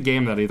where if it's a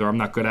game that either I'm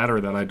not good at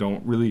or that I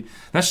don't really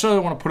necessarily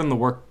want to put in the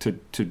work to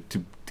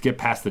get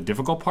past the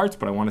difficult parts,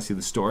 but I want to see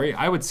the story,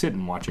 I would sit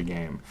and watch a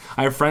game.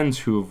 I have friends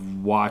who have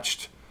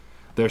watched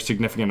their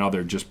significant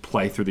other just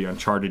play through the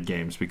Uncharted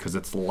games because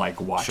it's like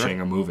watching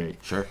a movie.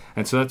 Sure.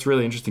 And so that's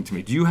really interesting to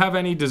me. Do you have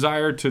any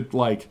desire to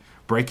like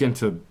break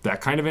into that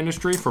kind of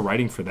industry for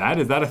writing for that?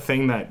 Is that a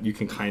thing that you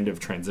can kind of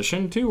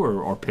transition to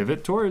or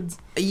pivot towards?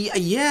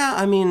 Yeah,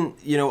 I mean,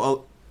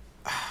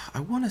 I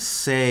want to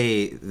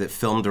say that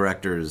film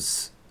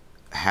directors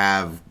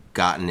have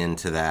gotten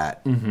into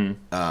that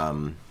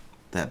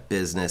that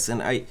business,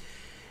 and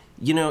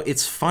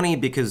it's funny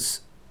because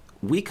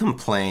I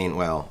complain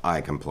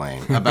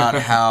about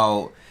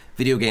how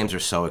video games are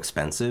so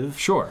expensive.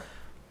 Sure.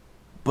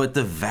 But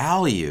the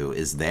value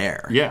is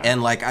there. Yeah.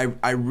 And like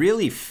I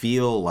really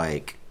feel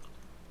like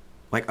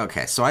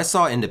okay, so I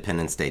saw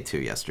Independence Day 2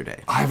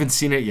 yesterday. I haven't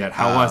seen it yet.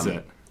 How was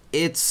it?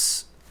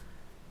 It's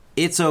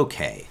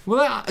okay.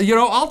 Well,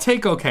 I'll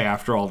take okay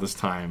after all this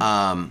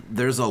time.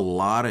 There's a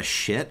lot of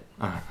shit,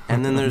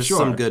 and then there's Sure.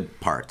 some good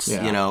parts,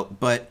 Yeah.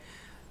 But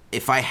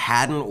if I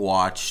hadn't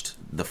watched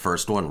the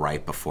first one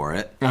right before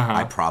it,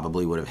 I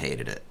probably would have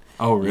hated it.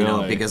 Oh,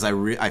 really? Because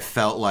I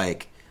felt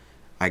like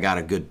I got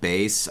a good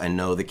base. I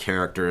know the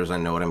characters. I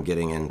know what I'm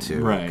getting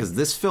into. Right. Because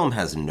this film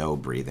has no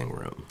breathing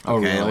room. Oh,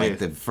 okay? really? Like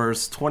the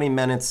first 20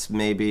 minutes,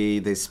 maybe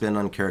they spend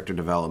on character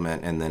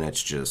development, and then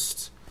it's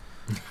just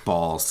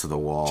balls to the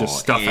wall. Just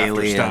stuff after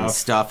aliens, stuff.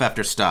 stuff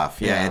after stuff.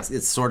 Yeah, Yeah.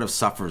 it sort of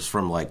suffers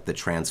from like the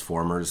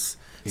Transformers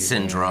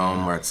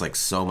syndrome, where it's like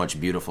so much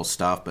beautiful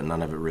stuff, but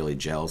none of it really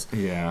gels.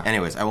 Yeah.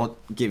 Anyways, I won't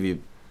give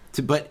you,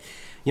 but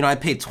I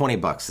paid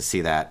 $20 to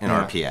see that in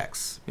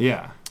RPX.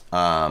 Yeah.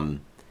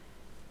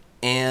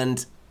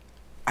 And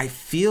I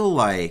feel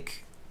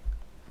like,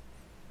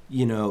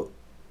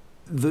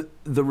 the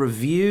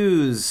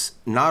reviews,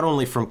 not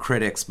only from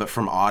critics, but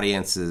from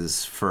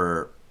audiences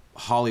for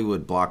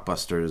Hollywood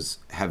blockbusters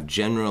have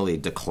generally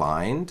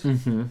declined.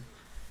 Mm-hmm.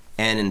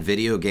 And in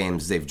video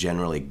games, they've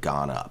generally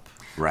gone up,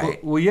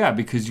 right? Well, yeah,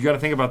 because you got to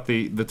think about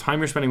the time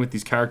you're spending with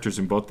these characters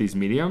in both these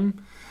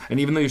medium. And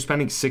even though you're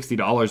spending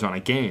 $60 on a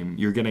game,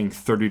 you're getting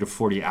 30 to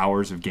 40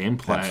 hours of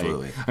gameplay.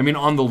 Absolutely. I mean,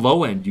 on the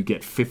low end, you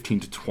get 15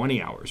 to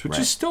 20 hours, which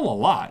Right. is still a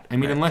lot. I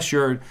mean, Right. unless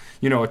you're,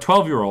 a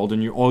 12-year-old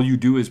and all you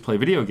do is play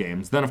video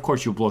games, then of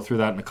course you'll blow through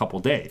that in a couple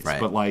days. Right.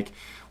 But like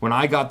when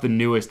I got the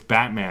newest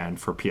Batman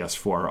for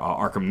PS4,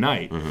 Arkham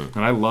Knight,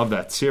 and I love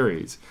that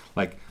series,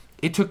 like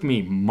it took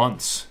me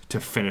months to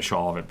finish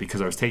all of it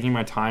because I was taking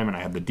my time and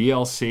I had the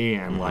DLC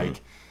and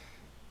like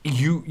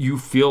you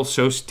feel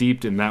so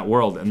steeped in that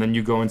world, and then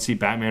you go and see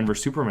Batman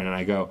vs Superman, and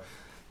I go,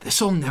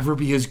 this will never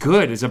be as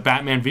good as a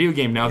Batman video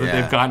game now that Yeah.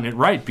 they've gotten it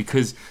right,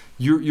 because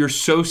you're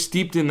so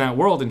steeped in that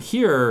world. And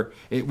here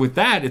with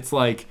that, it's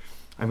like,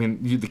 I mean,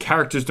 the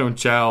characters don't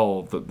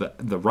gel,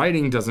 the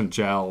writing doesn't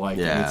gel, like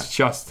Yeah. it's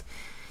just.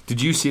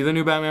 Did you see the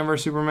new Batman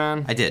vs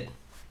Superman? I did.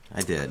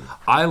 I did.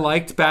 I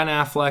liked Ben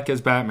Affleck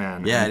as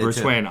Batman. Yeah, I and did Bruce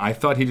too. Wayne. I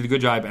thought he did a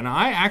good job, and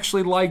I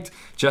actually liked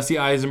Jesse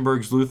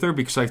Eisenberg's Luthor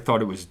because I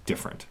thought it was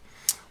different.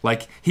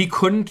 Like, he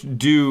couldn't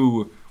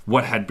do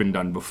what had been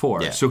done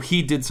before, Yeah. so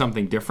he did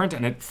something different,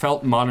 and it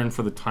felt modern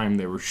for the time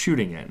they were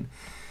shooting in.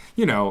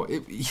 You know,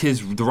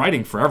 the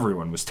writing for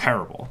everyone was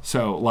terrible,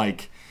 so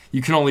like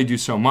you can only do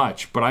so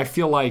much. But I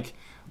feel like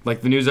the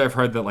news I've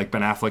heard that like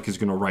Ben Affleck is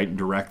going to write and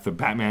direct the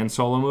Batman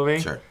solo movie.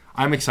 Sure.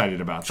 I'm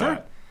excited about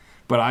that.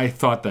 But I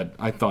thought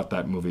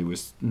that movie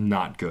was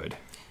not good.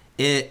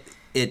 It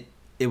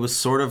was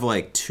sort of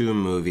like two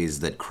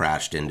movies that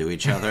crashed into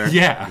each other.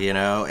 Yeah. You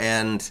know,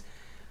 and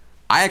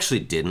I actually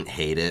didn't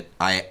hate it.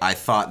 I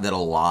thought that a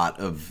lot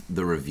of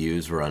the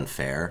reviews were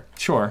unfair.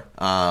 Sure.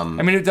 I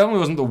mean, it definitely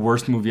wasn't the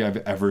worst movie I've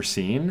ever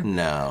seen.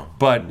 No.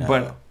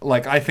 But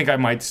like, I think I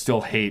might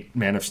still hate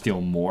Man of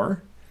Steel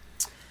more.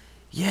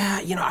 Yeah,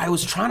 you know, I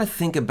was trying to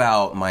think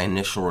about my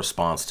initial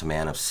response to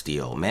Man of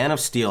Steel. Man of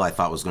Steel I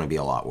thought was going to be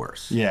a lot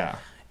worse. Yeah.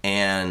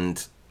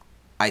 And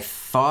I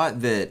thought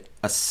that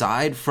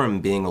aside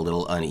from being a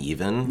little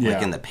uneven, like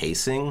Yeah. in the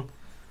pacing,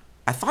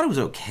 I thought it was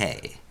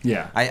okay.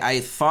 Yeah.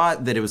 I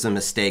thought that it was a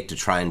mistake to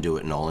try and do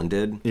what Nolan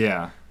did.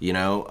 Yeah. You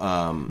know?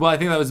 Well, I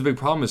think that was the big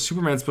problem. Is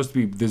Superman's supposed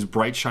to be this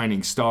bright,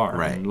 shining star,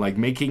 Right. And like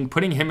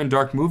putting him in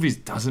dark movies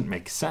doesn't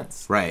make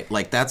sense. Right.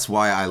 Like, that's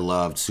why I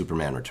loved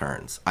Superman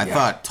Returns. I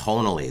thought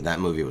tonally that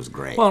movie was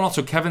great. Well, and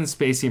also Kevin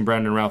Spacey and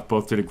Brandon Routh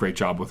both did a great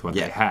job with what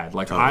Yeah, they had.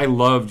 Like, totally. I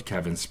loved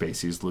Kevin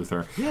Spacey's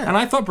Luthor. Yeah. And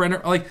I thought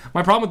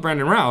my problem with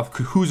Brandon Routh,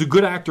 who's a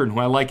good actor and who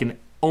I like in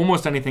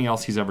almost anything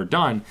else he's ever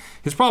done,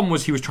 his problem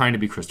was he was trying to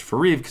be Christopher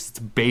Reeve because it's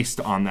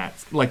based on that,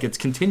 like, it's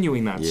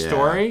continuing that Yeah.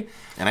 story.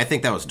 And I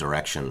think that was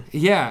direction.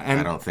 Yeah. And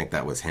I don't think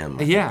that was him. I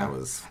think yeah, that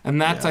was,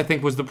 and that's, yeah. I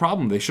think, was the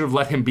problem. They should have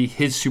let him be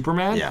his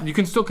Superman. Yeah. You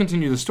can still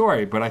continue the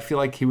story, but I feel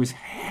like he was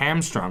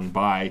hamstrung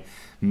by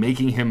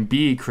making him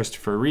be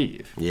Christopher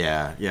Reeve.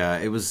 Yeah,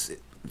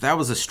 that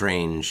was a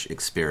strange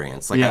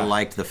experience. Like, Yeah. I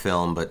liked the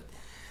film, but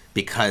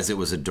because it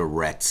was a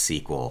direct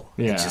sequel,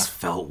 Yeah. it just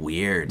felt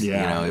weird.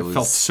 Yeah, You know, it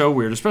felt so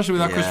weird, especially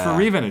without Yeah, Christopher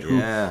Reeve in it. Who,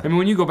 yeah. I mean,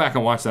 when you go back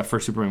and watch that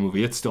first Superman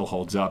movie, it still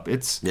holds up.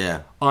 It's Yeah.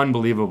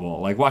 unbelievable.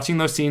 Like, watching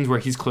those scenes where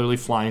he's clearly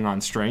flying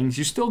on strings,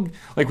 you still,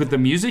 like, with the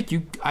music,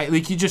 you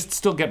just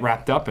still get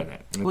wrapped up in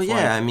it. And Well, it's yeah,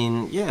 like- I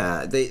mean,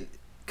 yeah,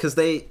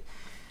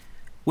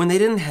 when they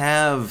didn't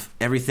have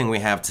everything we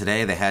have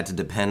today, they had to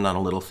depend on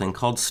a little thing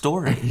called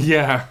story.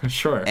 yeah,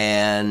 sure.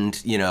 And,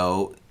 you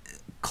know,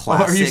 Well,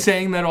 classic... are you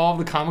saying that all of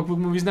the comic book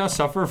movies now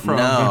suffer from?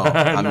 No,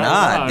 I'm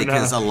not, no.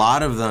 because a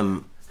lot of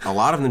them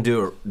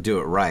do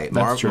it right.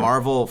 That's true.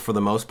 Marvel, for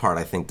the most part,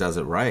 I think does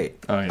it right.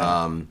 Oh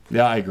yeah,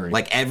 yeah, I agree.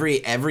 Like,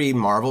 every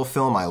Marvel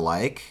film I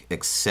like,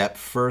 except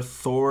for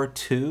Thor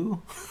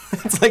 2.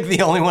 It's like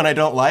the only one I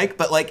don't like,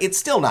 but like it's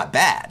still not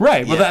bad.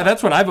 right. Well, Yeah.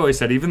 that's what I've always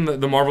said. Even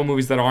the Marvel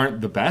movies that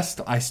aren't the best,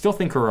 I still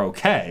think are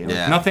okay. Like,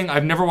 Yeah. nothing.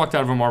 I've never walked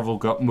out of a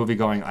Marvel movie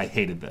going, I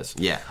hated this.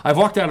 Yeah. I've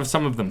walked out of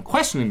some of them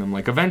questioning them.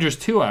 Like Avengers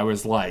 2, I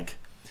was like,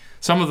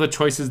 some of the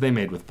choices they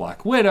made with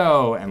Black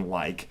Widow and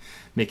like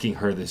making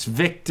her this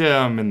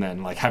victim and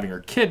then like having her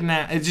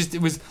kidnapped. It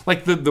was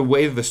like the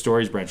way the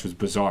stories branch was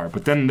bizarre.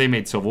 But then they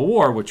made Civil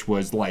War, which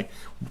was like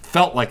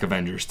felt like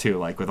Avengers 2,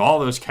 like with all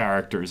those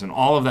characters and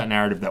all of that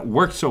narrative that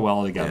worked so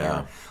well together.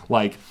 Yeah.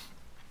 Like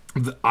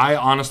I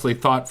honestly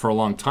thought for a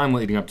long time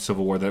leading up to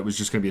Civil War that it was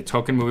just going to be a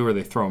token movie where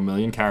they throw a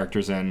million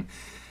characters in.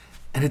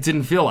 And it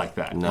didn't feel like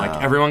that. No.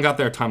 Like, everyone got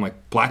their time.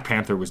 Like, Black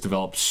Panther was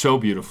developed so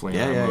beautifully in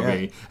that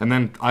movie. Yeah. And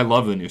then I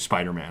love the new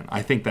Spider-Man.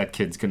 I think that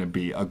kid's going to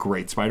be a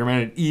great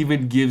Spider-Man. It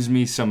even gives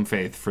me some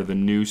faith for the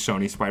new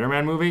Sony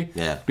Spider-Man movie.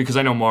 Yeah. Because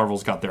I know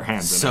Marvel's got their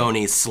hands in it.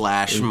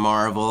 Sony /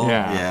 Marvel.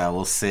 Yeah. Yeah,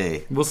 we'll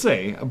see. We'll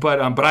see.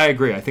 But I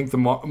agree. I think the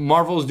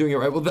Marvel is doing it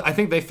right. Well, I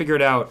think they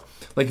figured out,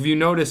 like, if you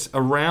notice,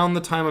 around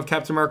the time of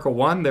Captain America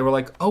 1, they were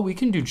like, oh, we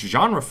can do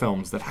genre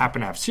films that happen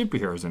to have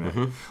superheroes in it.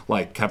 Mm-hmm.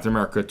 Like, Captain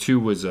America 2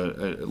 was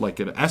like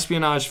an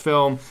espionage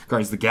film.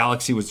 Guardians of the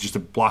Galaxy was just a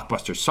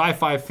blockbuster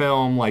sci-fi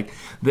film. Like,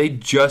 they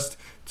just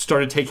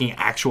started taking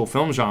actual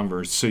film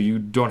genres so you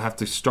don't have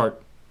to start...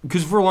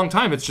 Because for a long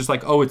time, it's just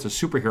like, oh, it's a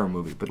superhero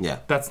movie. But Yeah.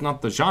 that's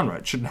not the genre.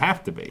 It shouldn't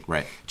have to be.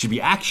 Right. It should be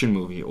action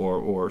movie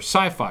or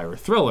sci-fi or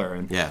thriller.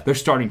 And Yeah. they're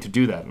starting to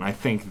do that. And I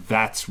think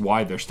that's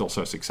why they're still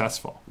so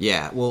successful.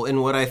 Yeah, well, and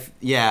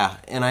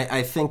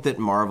I think that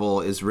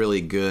Marvel is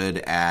really good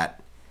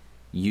at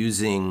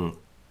using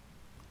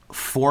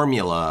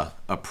formula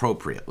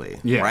appropriately,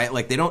 Yeah. right?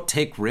 Like, they don't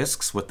take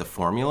risks with the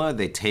formula,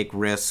 they take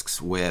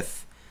risks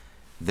with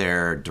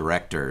their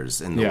directors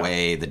and the Yeah.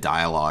 way the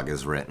dialogue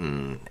is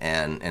written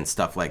and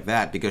stuff like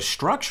that, because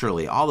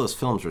structurally all those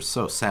films are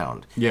so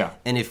sound. Yeah.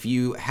 And if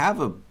you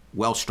have a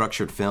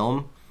well-structured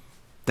film,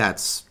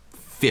 that's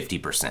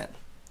 50%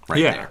 right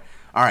Yeah. there.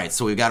 All right,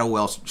 so we've got a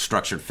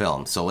well-structured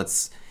film. So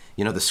let's,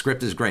 the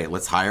script is great.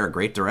 Let's hire a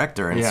great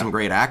director and Yeah. some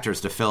great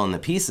actors to fill in the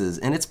pieces,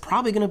 and it's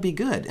probably going to be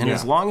good. And Yeah.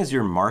 as long as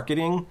you're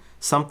marketing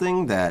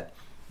something that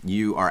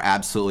you are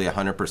absolutely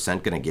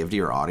 100% going to give to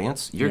your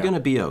audience, you're Yeah. going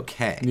to be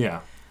okay. Yeah.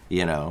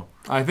 You know.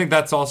 I think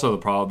that's also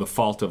the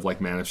fault of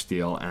like Man of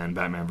Steel and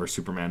Batman vs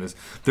Superman is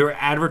they're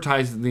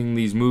advertising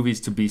these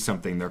movies to be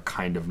something they're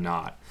kind of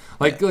not.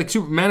 Like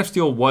Man of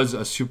Steel was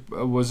a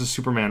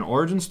Superman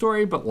origin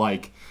story, but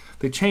like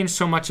they changed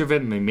so much of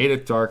it and they made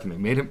it dark and they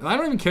made him. I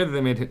don't even care that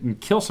they made him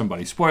kill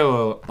somebody.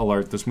 Spoiler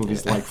alert: this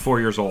movie's like 4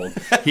 years old.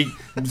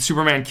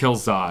 Superman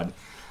kills Zod.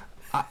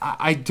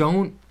 I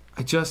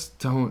just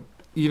don't.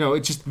 You know,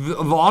 it just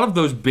a lot of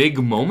those big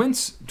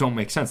moments don't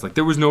make sense. Like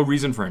there was no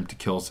reason for him to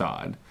kill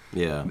Zod.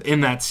 Yeah.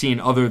 In that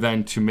scene, other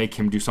than to make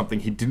him do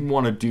something he didn't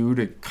want to do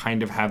to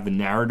kind of have the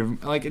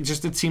narrative, like it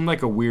seemed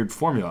like a weird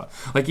formula.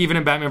 Like even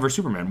in Batman vs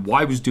Superman,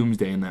 why was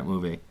Doomsday in that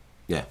movie?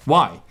 Yeah.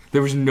 Why?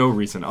 There was no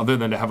reason other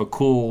than to have a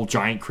cool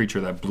giant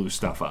creature that blew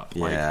stuff up.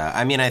 Yeah.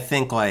 I mean, I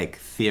think like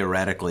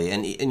theoretically,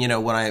 and you know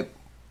when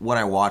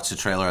I watched the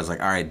trailer, I was like,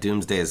 all right,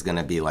 Doomsday is going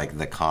to be like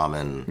the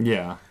common.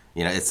 Yeah.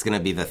 You know, it's going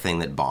to be the thing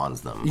that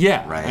bonds them.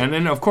 Yeah. Right. And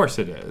then of course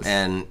it is.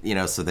 And you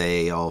know, so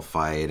they all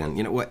fight, and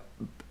you know what?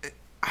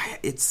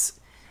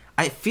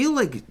 I feel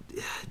like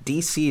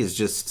DC is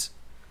just,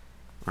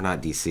 or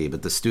not DC,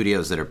 but the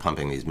studios that are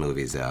pumping these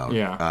movies out,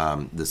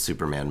 the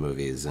Superman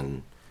movies,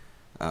 and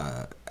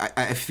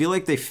I feel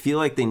like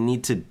they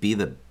need to be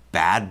the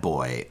bad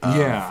boy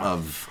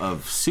of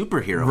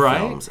superhero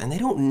films, and they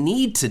don't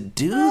need to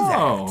do that.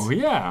 Oh,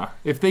 yeah.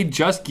 If they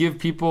just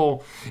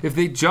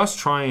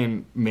try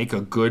and make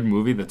a good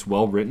movie that's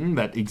well written,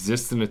 that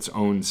exists in its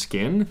own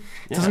skin,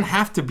 it doesn't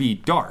have to be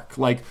dark.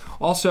 Like,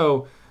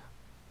 also,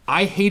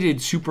 I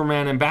hated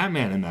Superman and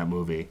Batman in that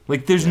movie.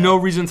 Like, there's no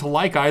reason to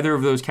like either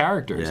of those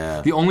characters.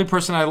 Yeah. The only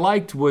person I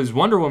liked was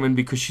Wonder Woman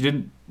because she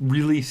didn't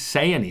really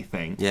say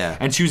anything. Yeah.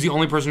 And she was the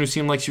only person who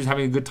seemed like she was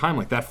having a good time.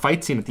 Like that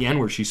fight scene at the end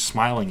where she's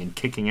smiling and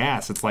kicking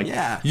ass. It's like,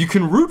 you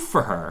can root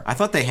for her. I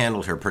thought they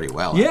handled her pretty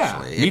well,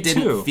 actually. Me It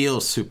didn't too.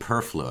 feel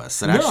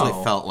superfluous. It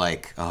actually felt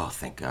like, oh,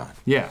 thank God.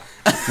 Yeah.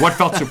 What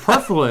felt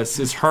superfluous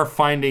is her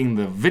finding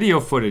the video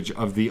footage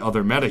of the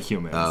other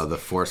metahumans. Oh, the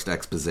forced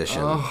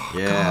exposition. Oh,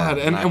 yeah, God.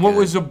 And what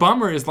was a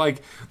bummer is,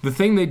 like, the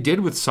thing they did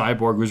with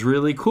Cyborg was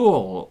really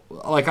cool.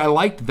 Like, I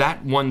liked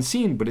that one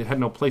scene, but it had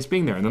no place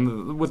being there. And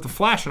then with the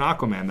Flash and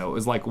Aquaman, though, it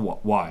was like,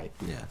 why?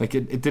 Yeah. Like,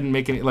 it didn't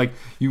make any... Like,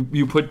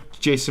 you put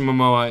Jason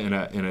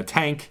Momoa in a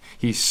tank,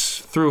 he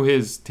threw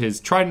his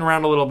trident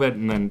around a little bit,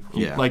 and then,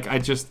 like,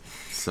 it just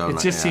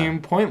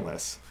seemed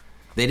pointless.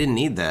 They didn't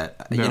need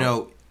that. No. You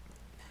know,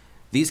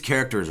 these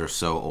characters are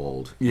so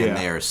old, and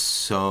they are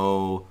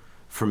so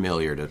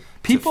familiar to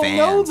People fans.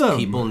 know them.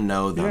 People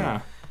know them.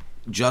 Yeah.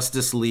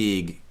 Justice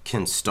League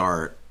can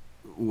start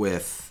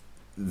with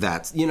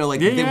that. You know, like,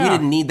 we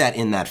didn't need that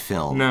in that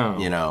film. No.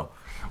 You know?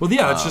 Well,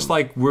 yeah, it's just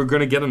like we're going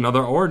to get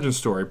another origin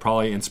story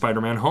probably in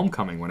Spider-Man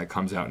Homecoming when it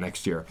comes out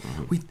next year.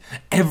 Mm-hmm.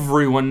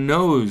 Everyone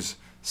knows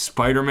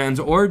Spider-Man's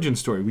origin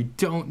story. We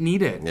don't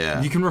need it.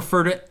 Yeah. You can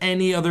refer to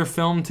any other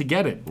film to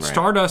get it. Right.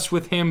 Start us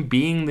with him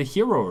being the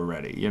hero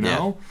already, you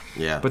know?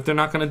 Yeah. But they're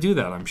not going to do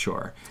that, I'm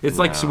sure. It's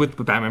like so with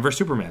Batman vs.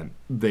 Superman.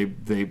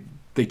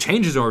 They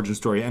change his origin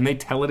story and they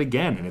tell it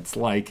again. And it's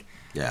like,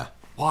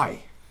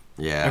 why?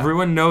 Yeah.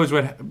 Everyone knows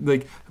what,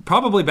 like,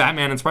 probably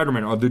Batman and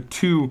Spider-Man are the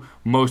two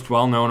most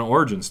well-known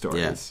origin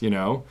stories, you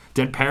know?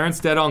 Dead parents,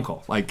 dead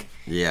uncle. Like,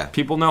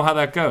 people know how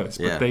that goes,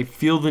 but they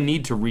feel the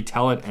need to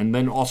retell it and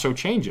then also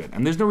change it.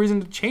 And there's no reason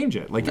to change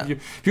it. Like,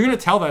 if you're going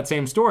to tell that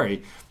same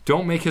story,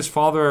 don't make his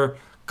father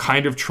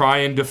kind of try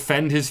and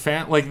defend his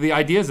family. Like, the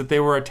idea is that they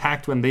were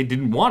attacked when they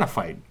didn't want to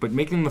fight, but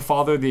making the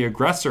father the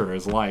aggressor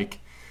is like...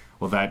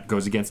 Well, that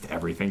goes against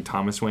everything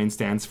Thomas Wayne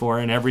stands for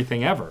and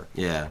everything ever.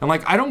 Yeah. And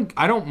like I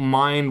don't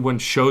mind when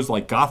shows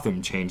like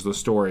Gotham change the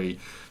story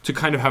to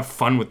kind of have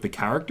fun with the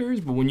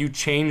characters, but when you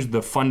change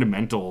the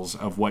fundamentals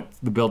of what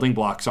the building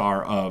blocks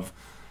are of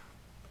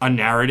a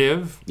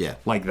narrative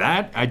like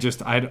that, I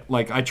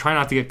try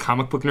not to get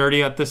comic book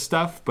nerdy at this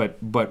stuff,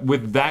 but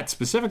with that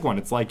specific one,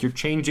 it's like you're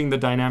changing the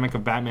dynamic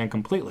of Batman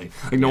completely.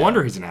 Like no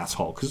wonder he's an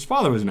asshole because his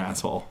father was an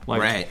asshole.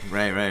 Like, right.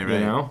 You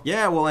know?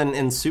 Yeah, well,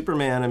 and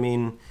Superman, I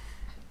mean...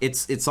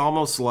 It's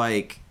almost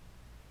like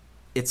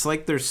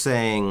they're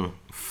saying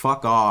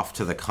fuck off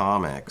to the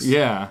comics.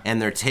 Yeah. And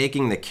they're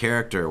taking the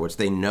character, which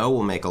they know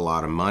will make a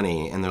lot of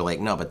money, and they're like,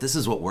 no, but this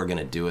is what we're going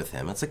to do with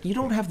him. It's like, you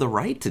don't have the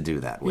right to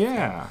do that with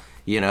him.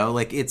 You know,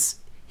 like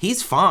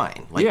he's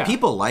fine. Like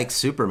people like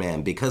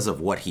Superman because of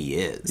what he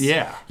is.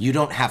 Yeah. You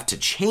don't have to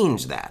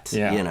change that,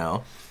 you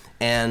know?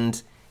 And...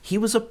 He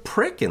was a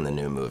prick in the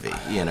new movie,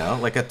 you know,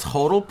 like a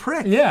total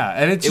prick. Yeah,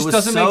 and it just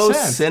doesn't make sense. It was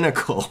so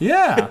cynical.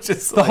 Yeah,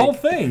 the whole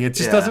thing. It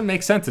just doesn't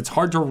make sense. It's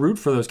hard to root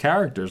for those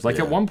characters. Like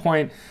at one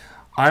point,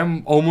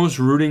 I'm almost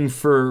rooting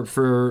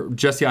for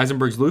Jesse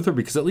Eisenberg's Luthor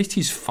because at least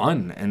he's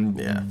fun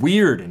and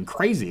weird and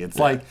crazy. It's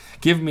like,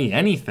 give me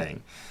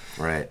anything.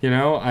 Right. You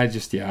know, I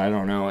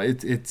don't know.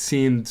 It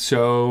seemed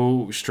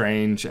so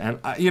strange. And,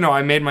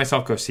 I made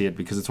myself go see it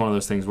because it's one of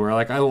those things where,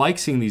 like, I like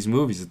seeing these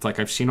movies. It's like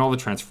I've seen all the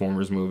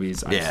Transformers movies.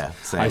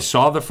 Same. I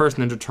saw the first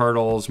Ninja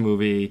Turtles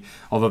movie,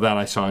 although that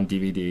I saw on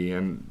DVD.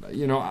 And,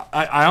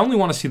 I only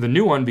want to see the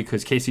new one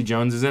because Casey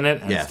Jones is in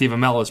it and Steve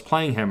Amell is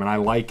playing him. And I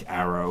like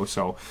Arrow,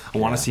 so I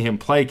want to see him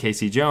play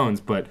Casey Jones.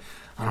 But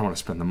I don't want to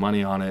spend the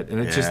money on it. And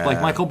it's just like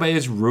Michael Bay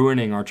is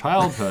ruining our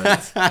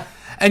childhoods.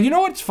 And you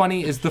know what's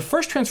funny is the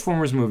first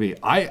Transformers movie,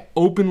 I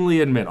openly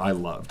admit I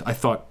loved. I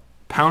thought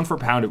pound for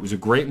pound, it was a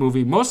great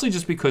movie, mostly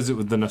just because it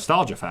was the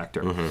nostalgia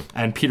factor.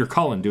 And Peter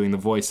Cullen doing the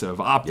voice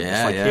of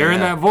Optimus. Hearing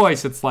that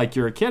voice, it's like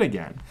you're a kid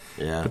again.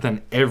 Yeah. But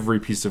then every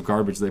piece of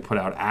garbage they put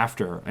out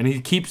after. And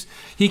he keeps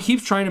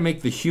trying to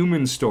make the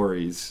human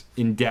stories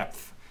in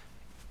depth.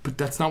 But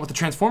that's not what the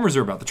Transformers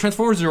are about. The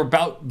Transformers are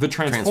about the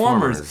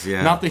Transformers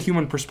not the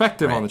human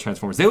perspective on the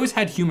Transformers. They always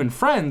had human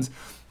friends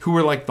who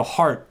were like the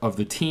heart of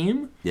the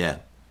team. Yeah.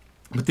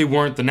 But they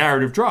weren't the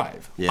narrative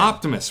drive. Yeah.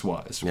 Optimus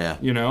was. Yeah.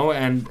 You know,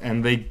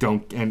 and they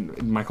don't,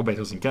 and Michael Bay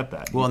doesn't get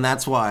that. Well, and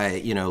that's why,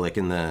 you know, like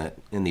in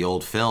the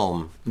old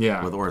film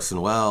with Orson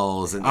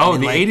Welles. And, the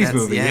 80s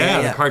movie.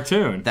 The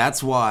cartoon.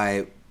 That's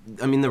why,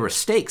 I mean, there were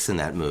stakes in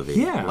that movie.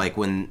 Yeah. Like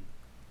when,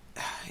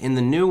 in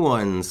the new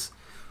ones,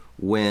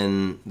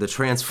 when the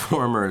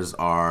Transformers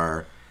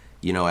are,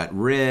 you know, at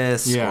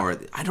risk, or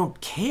I don't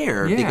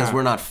care because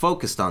we're not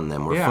focused on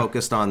them. We're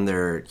focused on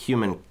their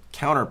human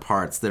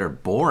counterparts that are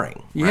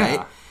boring,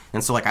 right?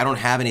 And so, like, I don't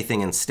have anything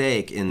in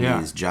stake in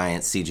these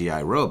giant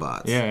CGI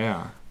robots.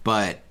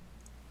 But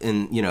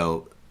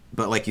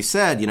but like you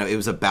said, you know, it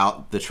was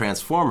about the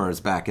Transformers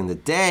back in the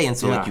day, and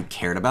so like you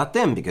cared about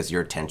them because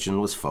your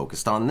attention was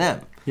focused on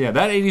them. Yeah,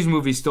 that 80s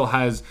movie still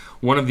has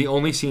one of the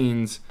only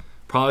scenes,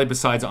 probably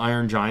besides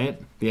Iron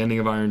Giant, the ending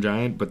of Iron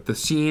Giant, but the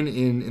scene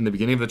in the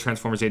beginning of the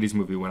Transformers 80s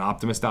movie when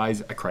Optimus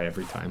dies, I cry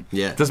every time.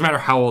 Yeah. It doesn't matter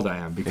how old I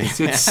am because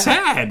it's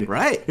sad.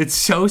 Right. It's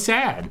so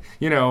sad.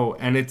 You know,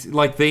 and it's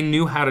like they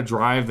knew how to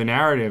drive the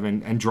narrative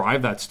and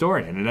drive that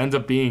story, and it ends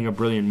up being a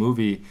brilliant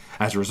movie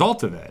as a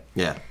result of it.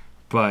 Yeah.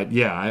 But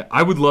yeah,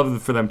 I would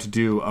love for them to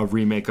do a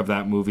remake of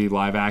that movie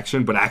live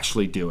action, but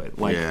actually do it.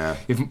 Like,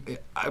 if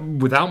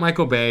without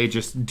Michael Bay,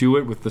 just do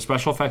it with the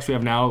special effects we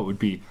have now, it would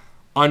be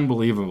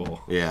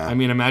unbelievable. Yeah. I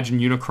mean, imagine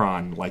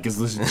Unicron, like, is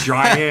this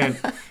giant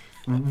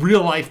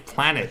real life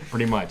planet,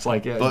 pretty much.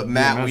 Like, but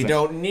Matt, we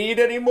don't need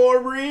any more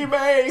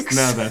remakes.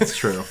 No, that's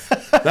true.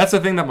 That's the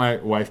thing that my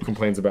wife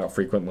complains about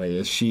frequently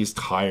is she's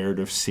tired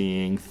of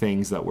seeing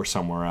things that were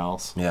somewhere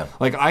else. Yeah.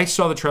 Like, I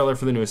saw the trailer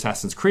for the new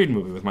Assassin's Creed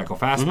movie with Michael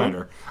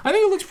Fassbender. I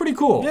think it looks pretty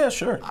cool. Yeah,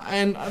 sure.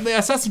 And the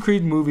Assassin's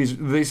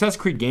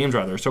Creed games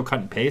rather, are so cut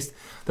and paste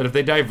that if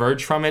they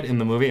diverge from it in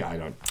the movie, I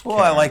don't care.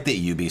 I like that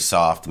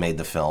Ubisoft made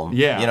the film.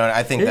 Yeah. You know,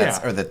 I think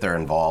or that they're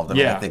involved. I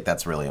mean, I think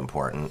that's really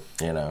important,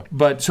 you know.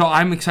 But so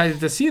I'm excited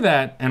to see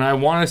that, and I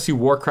want to see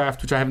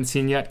Warcraft, which I haven't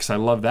seen yet because I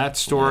love that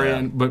story.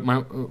 Yeah. But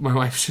my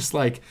wife's just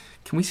like,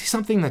 can we see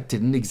something that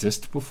didn't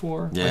exist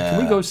before? Yeah. Like,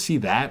 can we go see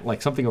that,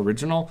 like something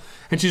original?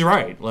 And she's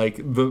right. Like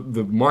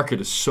the market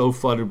is so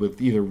flooded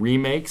with either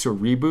remakes or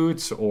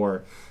reboots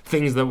or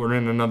things that were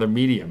in another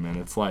medium, and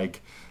it's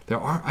like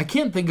I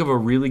can't think of a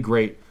really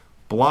great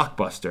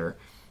blockbuster,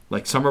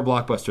 like summer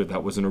blockbuster,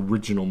 that was an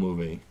original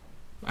movie.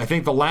 I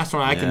think the last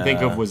one I can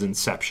think of was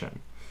Inception,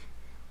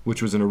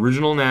 which was an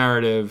original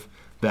narrative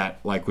that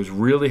like was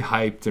really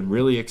hyped and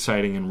really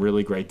exciting and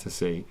really great to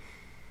see.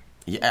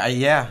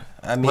 Yeah.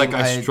 I mean, like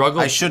I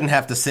struggled. I shouldn't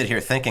have to sit here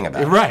thinking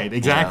about it. Right,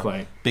 exactly. You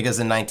know? Because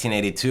in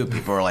 1982,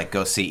 people were like,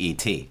 "Go see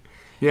E.T."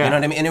 Yeah. You know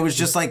what I mean? And it was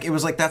just like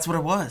that's what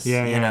it was.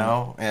 Yeah. You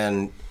know,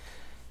 and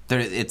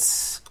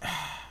it's.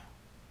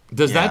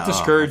 Does that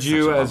discourage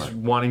you as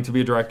wanting to be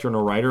a director and a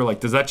writer?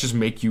 Like, does that just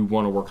make you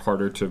want to work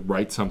harder to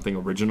write something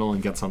original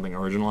and get something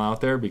original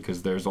out there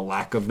because there's a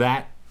lack of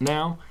that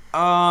now?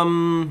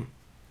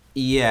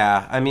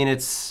 Yeah. I mean,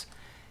 it's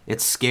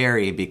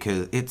scary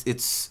because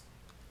it's.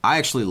 I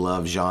actually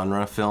love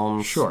genre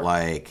films,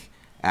 like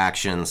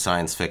action,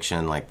 science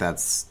fiction. Like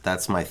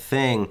that's my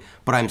thing.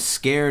 But I'm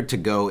scared to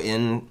go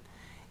in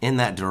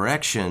that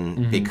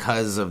direction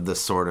because of the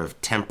sort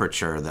of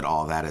temperature that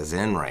all that is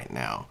in right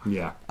now.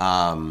 Yeah.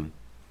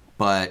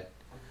 But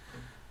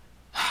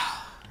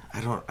I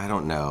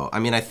don't know. I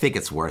mean, I think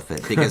it's worth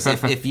it because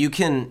if you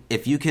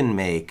can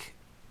make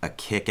a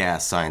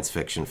kick-ass science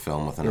fiction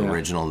film with an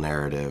original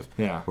narrative,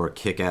 or a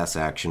kick-ass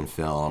action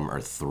film or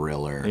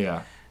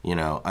thriller, you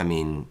know, I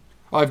mean,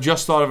 I've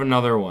just thought of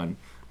another one,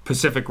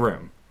 Pacific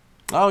Rim.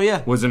 Oh,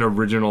 yeah. Was an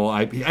original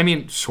IP. I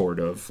mean, sort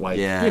of. Like,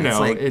 you know. It's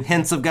like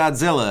hints of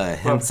Godzilla,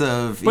 hints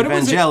of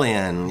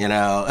Evangelion, you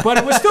know. But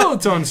it was still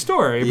its own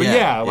story. But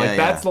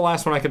that's the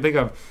last one I could think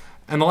of.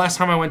 And the last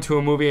time I went to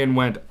a movie and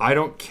went, I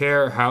don't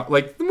care how...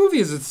 Like, the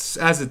movie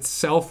as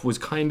itself was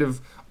kind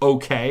of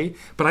okay,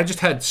 but I just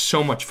had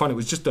so much fun. It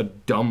was just a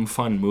dumb,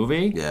 fun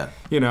movie. Yeah.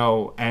 You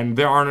know, and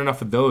there aren't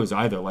enough of those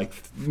either. Like,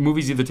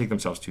 movies either take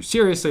themselves too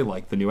seriously,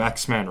 like the new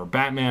X-Men or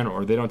Batman,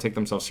 or they don't take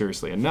themselves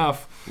seriously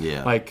enough.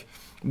 Yeah. Like...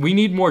 We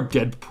need more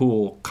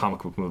Deadpool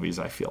comic book movies,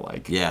 I feel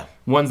like. Yeah.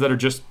 Ones that are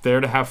just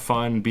there to have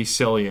fun, be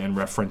silly, and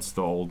reference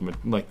the old,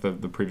 like the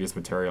previous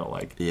material.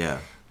 Like, yeah.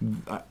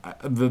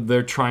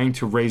 They're trying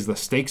to raise the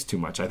stakes too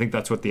much. I think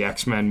that's what the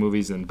X-Men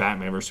movies and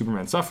Batman vs.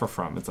 Superman suffer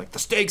from. It's like, the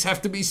stakes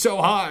have to be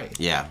so high.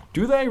 Yeah.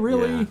 Do they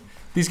really?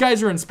 These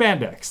guys are in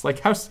spandex.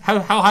 Like, how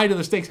high do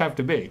the stakes have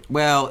to be?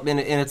 Well, and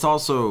it's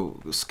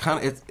also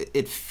kind of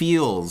it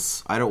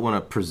feels. I don't want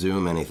to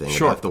presume anything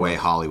about the way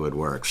Hollywood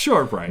works.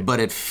 Sure, right. But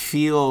it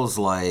feels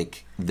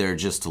like they're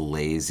just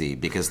lazy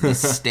because the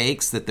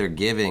stakes that they're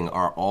giving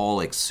are all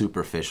like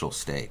superficial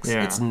stakes.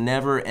 Yeah. It's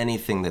never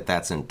anything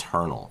that's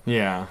internal.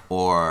 Yeah.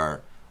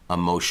 Or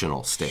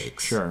emotional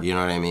stakes. Sure. You know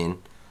what I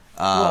mean?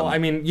 Well, I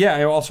mean,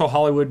 yeah, also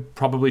Hollywood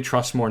probably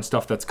trusts more in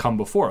stuff that's come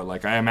before.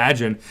 Like, I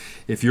imagine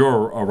if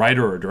you're a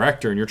writer or a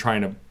director and you're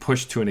trying to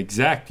push to an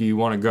exec, you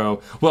want to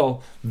go,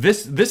 well,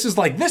 this is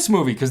like this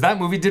movie because that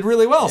movie did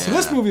really well, so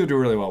this movie will do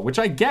really well, which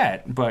I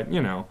get, but,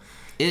 you know.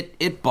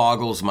 It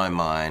boggles my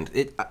mind.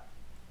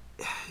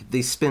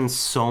 They spend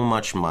so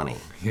much money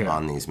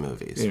on these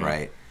movies,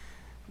 right?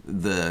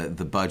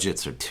 The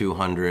budgets are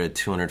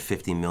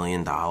 $250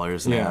 million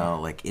now.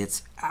 Like,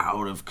 it's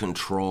out of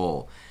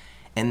control.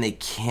 And they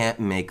can't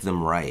make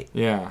them right.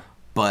 Yeah.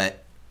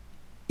 But,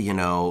 you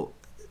know,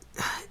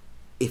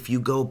 if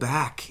you go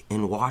back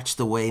and watch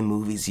the way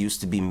movies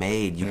used to be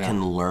made, you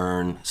can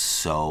learn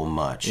so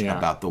much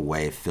about the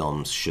way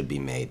films should be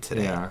made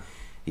today. Yeah.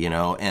 You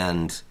know,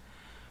 and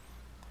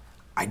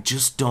I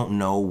just don't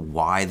know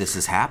why this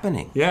is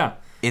happening. Yeah.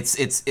 It's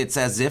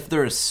as if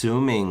they're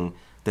assuming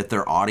that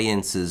their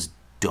audiences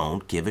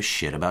don't give a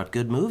shit about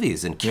good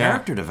movies and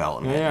character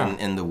development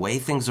and the way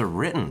things are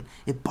written.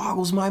 It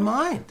boggles my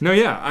mind. No,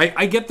 yeah.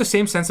 I get the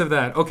same sense of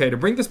that. Okay, to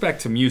bring this back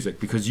to music,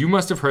 because you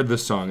must have heard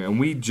this song,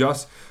 and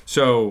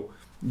so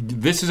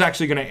this is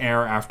actually going to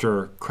air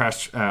after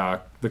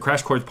the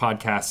Crash Chords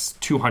podcast's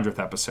 200th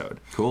episode.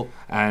 Cool.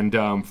 And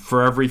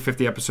for every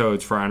 50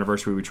 episodes for our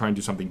anniversary, we try and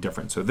do something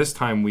different. So this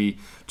time we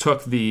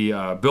took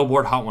the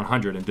Billboard Hot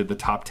 100 and did the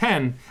top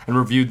 10 and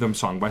reviewed them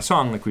song by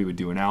song like we would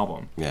do an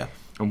album. Yeah.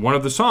 And one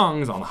of the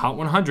songs on the Hot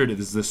 100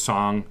 is this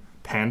song,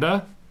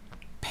 Panda.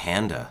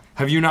 Panda.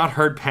 Have you not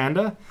heard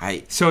Panda?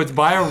 So it's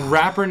by a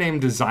rapper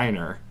named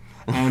Designer,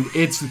 and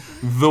it's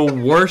the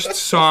worst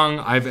song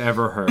I've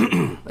ever heard.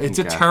 It's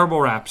a terrible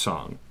rap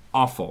song.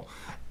 Awful.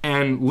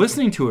 And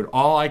listening to it,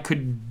 all I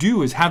could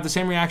do is have the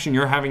same reaction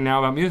you're having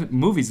now about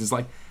movies. Is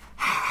like,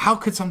 how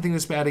could something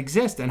this bad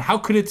exist? And how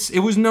could it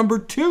was number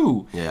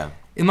 2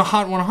 in the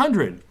Hot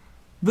 100.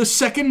 The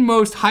second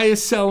most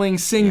highest selling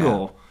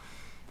single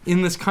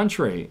in this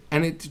country.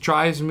 And it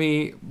drives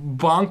me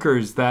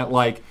bonkers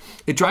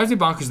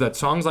that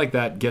songs like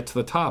that get to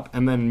the top,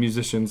 and then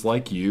musicians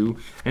like you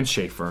and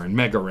Schaefer and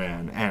Mega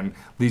Ran and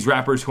these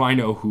rappers who I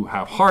know who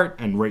have heart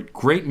and write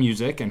great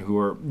music and who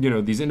are, you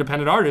know, these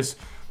independent artists,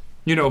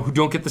 you know, who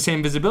don't get the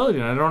same visibility,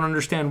 and I don't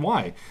understand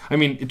why. I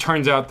mean, it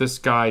turns out this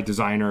guy,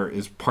 Designer,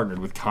 is partnered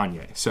with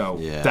Kanye, so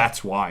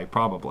that's why,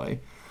 probably.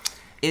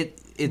 But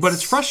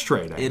it's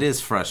frustrating. It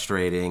is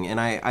frustrating,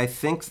 and I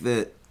think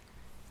that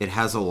it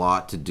has a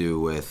lot to do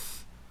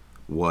with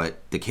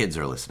what the kids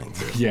are listening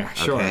to. Yeah,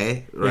 sure.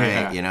 Okay? Right?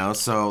 Yeah. You know,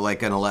 so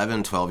like an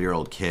 11,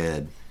 12-year-old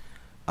kid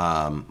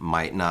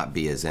might not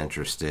be as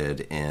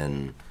interested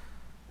in,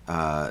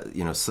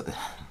 you know,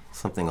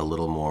 something a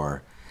little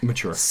more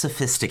mature,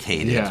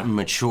 sophisticated,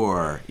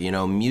 mature. You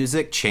know,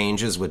 music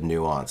changes with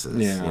nuances.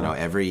 Yeah. You know,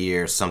 every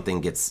year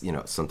something gets, you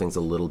know, something's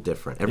a little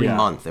different. Every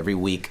month, every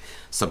week,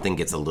 something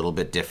gets a little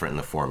bit different in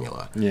the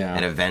formula. Yeah.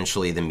 And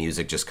eventually the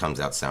music just comes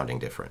out sounding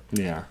different.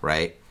 Yeah.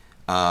 Right?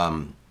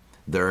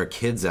 There are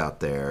kids out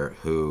there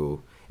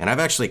who, and I've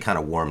actually kind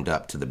of warmed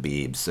up to the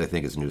Biebs. I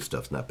think his new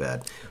stuff's not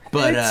bad,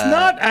 but it's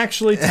not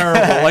actually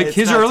terrible. Like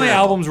his early terrible.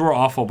 albums were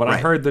awful, but I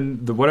heard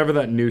the whatever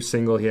that new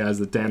single he has,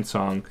 the dance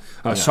song,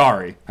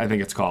 Sorry, I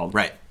think it's called.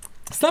 Right.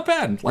 It's not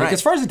bad. Like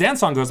as far as the dance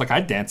song goes, like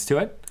I'd dance to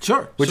it.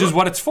 Sure. Which is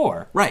what it's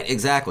for. Right.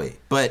 Exactly.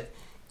 But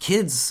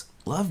kids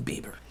love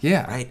Bieber.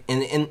 Yeah. Right.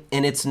 And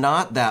it's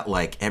not that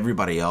like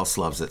everybody else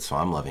loves it, so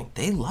I'm loving.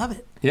 They love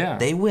it. Yeah.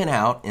 They went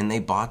out and they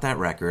bought that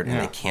record and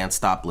they can't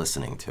stop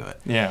listening to it.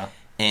 Yeah.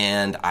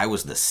 And I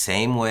was the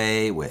same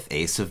way with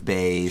Ace of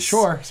Base.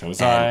 Sure, so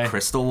was and I.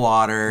 Crystal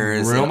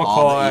Waters. Real and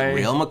McCoy.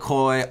 Real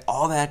McCoy.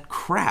 All that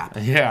crap.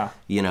 Yeah.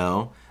 You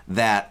know,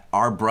 that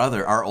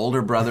our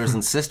older brothers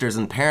and sisters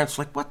and parents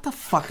were like, what the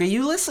fuck are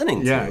you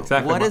listening to? Yeah,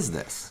 exactly. What is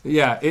this?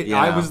 Yeah, You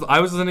I know?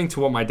 was listening to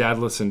what my dad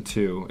listened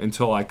to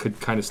until I could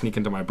kind of sneak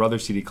into my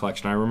brother's CD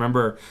collection. I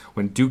remember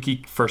when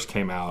Dookie first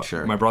came out,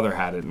 Sure. my brother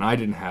had it and I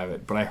didn't have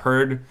it, but I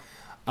heard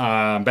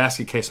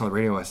Basket Case on the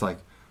radio. I was like,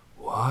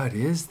 what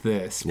is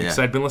this? Because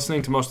I'd been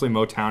listening to mostly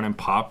Motown and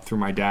pop through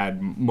my dad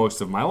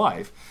most of my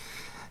life.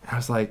 And I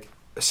was like,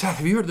 Seth,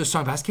 have you heard this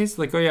song, Basket Case?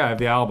 Like, oh yeah, I have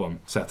the album.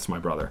 Seth's my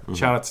brother.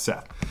 Shout out to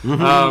Seth,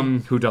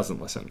 who doesn't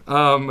listen.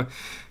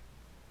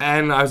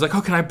 And I was like,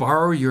 oh, can I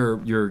borrow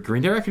your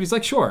Green Day record? He's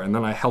like, sure. And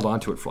then I held on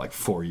to it for like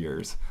 4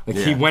 years. Like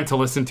he went to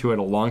listen to it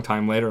a long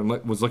time later and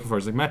was looking for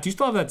it. He's like, Matt, do you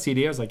still have that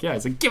CD? I was like, yeah.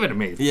 He's like, give it to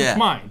me. It's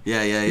mine.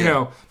 Yeah. You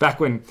know, back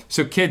when,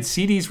 so kids,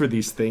 CDs were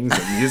these things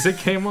that music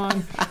came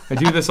on. I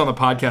do this on the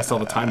podcast all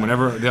the time.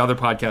 Whenever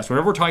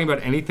we're talking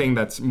about anything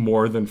that's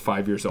more than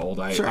 5 years old,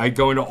 I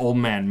go into old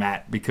man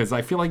Matt because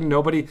I feel like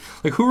nobody,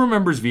 like who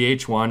remembers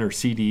VH1 or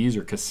CDs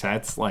or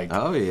cassettes? Like,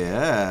 Oh,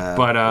 yeah.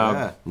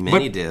 But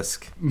mini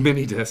disc.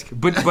 Mini disc.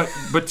 But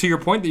but to your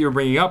point that you're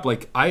bringing up,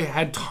 like I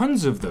had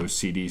tons of those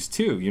CDs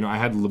too. You know, I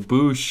had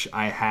LaBouche,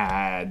 I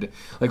had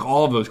like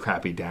all of those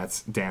crappy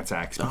dance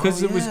acts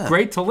because it was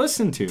great to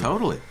listen to.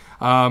 Totally.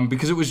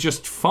 Because it was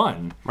just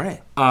fun.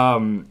 Right.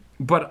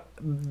 But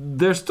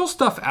there's still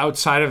stuff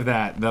outside of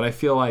that I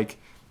feel like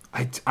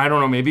I don't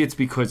know. Maybe it's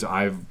because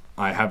I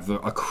have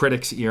a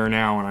critic's ear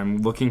now, and I'm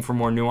looking for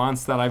more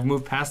nuance that I've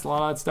moved past a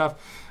lot of that stuff.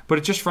 But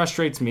it just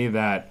frustrates me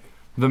that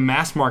the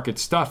mass market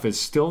stuff is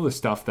still the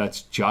stuff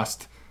that's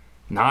just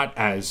not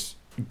as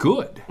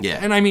good. Yeah.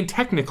 And I mean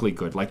technically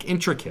good, like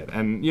intricate.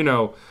 And, you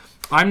know,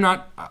 I'm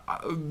not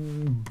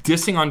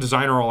dissing on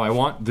Designer all I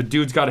want. The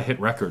dude's got a hit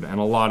record and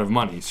a lot of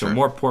money, so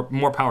more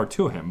power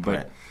to him.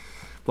 But,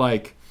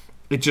 like,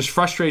 it just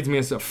frustrates me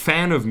as a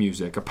fan of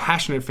music, a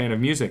passionate fan of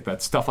music,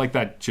 that stuff like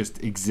that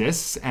just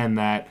exists and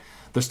that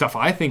the stuff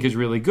I think is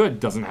really good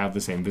doesn't have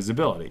the same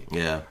visibility.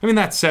 Yeah. I mean,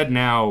 that said,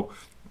 now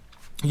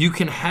you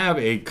can have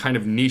a kind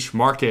of niche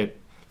market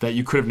that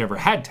you could have never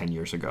had 10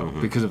 years ago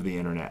because of the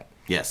internet.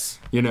 Yes.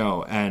 You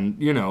know, and,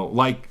 you know,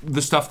 like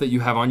the stuff that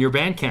you have on your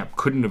Bandcamp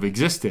couldn't have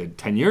existed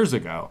 10 years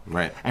ago.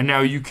 Right. And now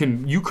you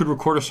could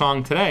record a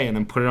song today and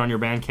then put it on your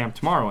Bandcamp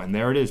tomorrow, and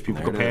there it is.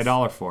 People could pay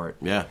 $1 for it.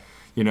 Yeah.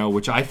 You know,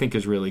 which I think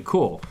is really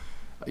cool.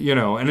 You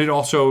know, and it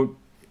also,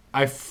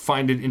 I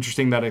find it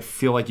interesting that I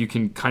feel like you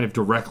can kind of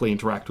directly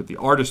interact with the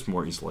artist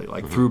more easily,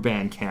 like through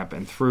Bandcamp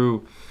and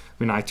through,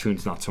 I mean,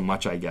 iTunes not so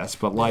much, I guess,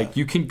 but like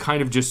you can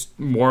kind of just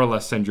more or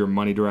less send your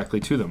money directly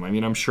to them. I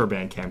mean, I'm sure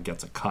Bandcamp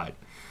gets a cut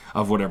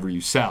of whatever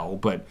you sell,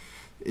 but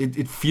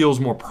it feels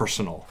more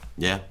personal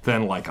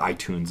than like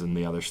iTunes and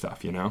the other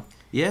stuff, you know?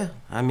 Yeah,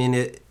 I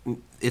mean,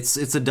 it's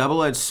a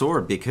double-edged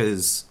sword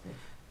because,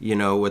 you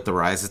know, with the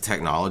rise of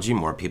technology,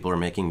 more people are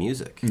making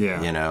music.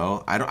 Yeah. You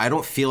know, I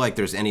don't feel like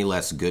there's any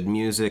less good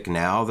music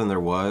now than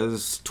there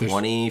was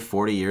 20,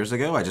 40 years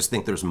ago. I just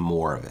think there's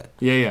more of it.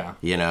 Yeah.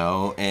 You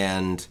know,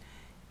 and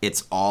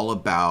it's all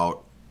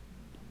about,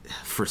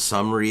 for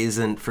some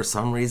reason,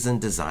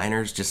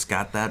 designers just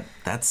got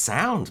that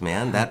sound,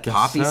 man, that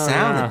poppy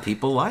sound that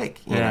people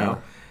like, you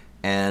know,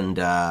 and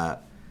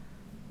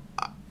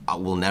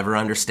we'll never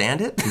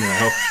understand it.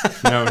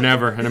 No,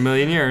 never in a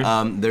million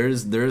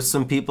years. There's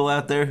some people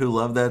out there who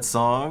love that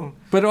song,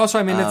 but also,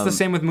 I mean, it's the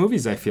same with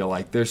movies. I feel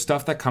like there's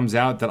stuff that comes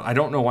out that I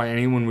don't know why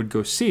anyone would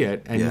go see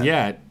it, and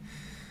yet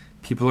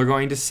people are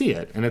going to see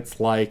it, and it's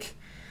like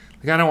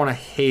I don't want to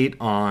hate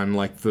on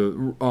like the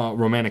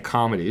romantic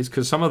comedies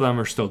because some of them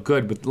are still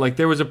good, but like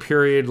there was a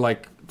period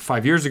like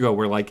 5 years ago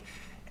where like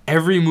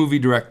every movie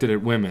directed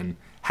at women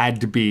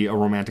had to be a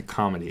romantic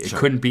comedy. It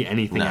couldn't be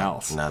anything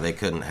else. No, they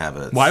couldn't have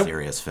a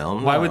serious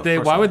film. Why would they?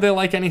 Why would they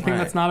like anything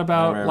that's not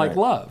about like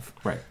love?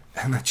 Right.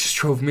 And that just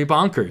drove me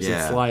bonkers.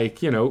 Yeah. It's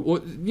like, you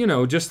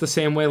know, just the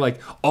same way, like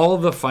all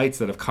of the fights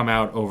that have come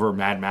out over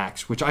Mad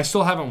Max, which I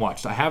still haven't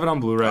watched. I have it on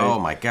Blu-ray. Oh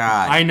my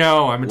God. I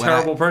know, I'm a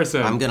terrible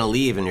person. I'm going to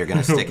leave and you're going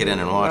to stick it in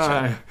and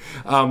watch it.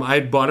 I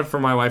bought it for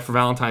my wife for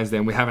Valentine's Day,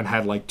 and we haven't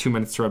had like 2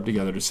 minutes to rub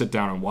together to sit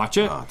down and watch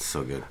it. Oh, it's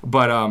so good.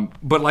 But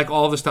like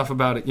all the stuff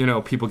about it, you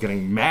know, people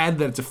getting mad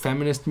that it's a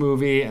feminist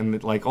movie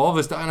and like all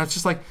this stuff, and it's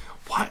just like,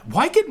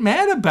 why get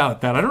mad about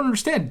that? I don't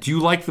understand. Do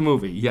you like the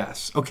movie?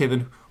 Yes. Okay,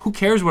 then who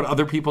cares what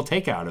other people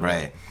take out of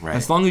it? Right.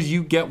 As long as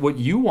you get what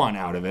you want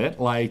out of it,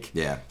 like,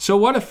 so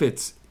what if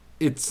it's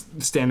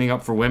standing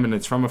up for women,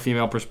 it's from a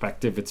female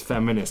perspective, it's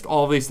feminist,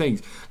 all these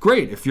things.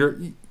 Great.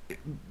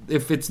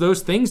 If it's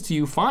those things to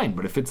you, fine.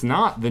 But if it's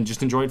not, then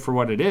just enjoy it for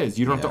what it is.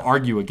 You don't have to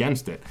argue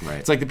against it. Right.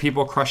 It's like the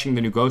people crushing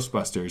the new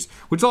Ghostbusters,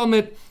 which I'll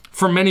admit,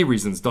 for many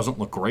reasons, doesn't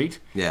look great.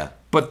 Yeah.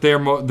 But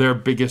their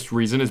biggest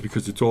reason is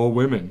because it's all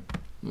women.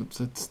 What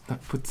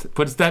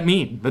does that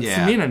mean? That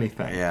doesn't mean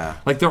anything. Yeah.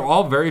 Like, they're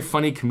all very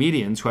funny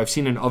comedians who I've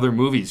seen in other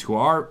movies who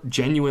are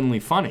genuinely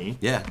funny.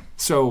 Yeah.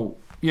 So,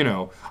 you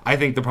know, I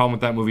think the problem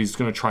with that movie is it's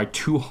going to try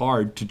too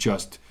hard to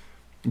just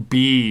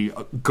be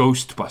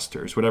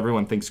Ghostbusters, what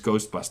everyone thinks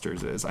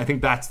Ghostbusters is. I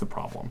think that's the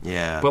problem.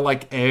 Yeah. But,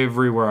 like,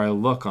 everywhere I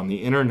look on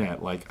the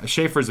internet, like,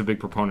 Schaefer's a big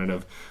proponent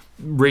of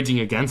raging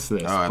against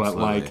this. Oh, but,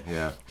 absolutely. like,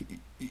 yeah.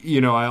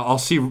 You know, I'll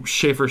see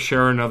Schaefer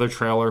share another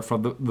trailer for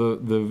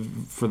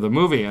the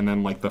movie, and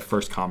then like the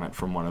first comment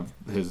from one of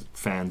his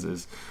fans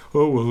is,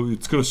 "Oh well,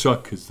 it's gonna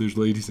suck because there's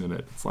ladies in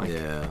it." It's like,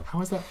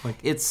 how is that? Like,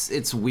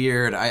 it's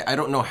weird. I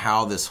don't know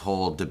how this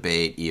whole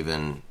debate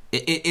even.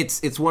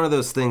 It's one of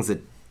those things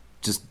that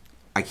just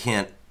I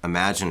can't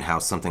imagine how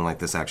something like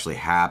this actually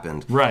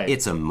happened. Right.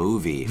 It's a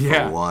movie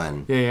for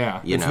one. Yeah.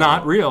 You It's know,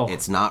 not real.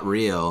 It's not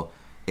real.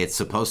 It's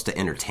supposed to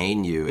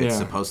entertain you. It's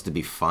supposed to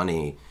be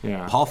funny.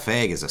 Yeah. Paul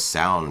Feig is a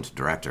sound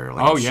director.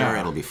 Like, I'm sure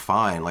it'll be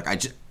fine. Like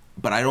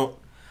but I don't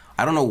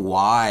know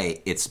why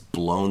it's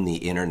blown the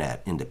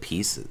internet into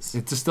pieces.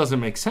 It just doesn't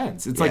make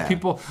sense. It's like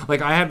people,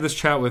 like I had this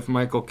chat with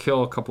Michael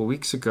Kill a couple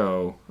weeks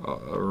ago,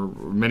 or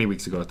many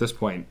weeks ago at this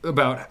point,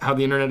 about how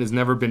the internet has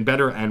never been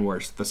better and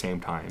worse at the same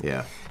time.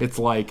 Yeah. It's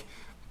like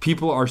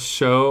people are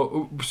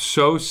so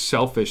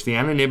selfish. The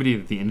anonymity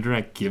that the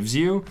internet gives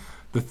you,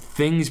 the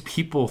things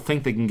people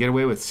think they can get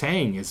away with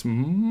saying is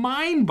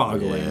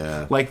mind-boggling.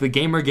 Yeah. Like the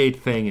Gamergate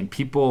thing and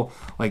people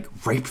like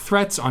rape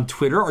threats on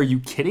Twitter. Are you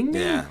kidding me?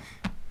 Yeah.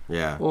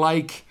 Yeah.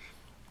 Like,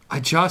 I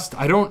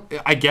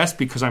guess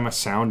because I'm a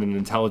sound and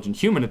intelligent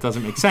human, it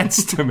doesn't make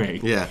sense to me.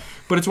 Yeah.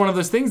 But it's one of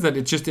those things that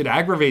it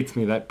aggravates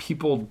me that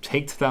people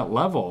take to that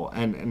level.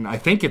 And I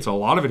think a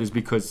lot of it is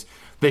because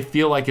they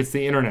feel like it's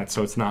the internet,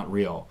 so it's not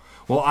real.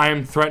 Well, I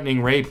am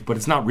threatening rape, but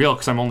it's not real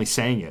because I'm only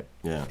saying it.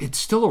 Yeah. It's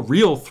still a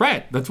real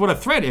threat. That's what a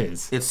threat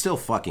is. It's still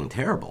fucking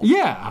terrible.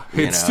 Yeah.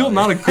 You It's know? still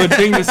not a good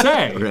thing to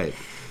say. Right.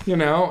 You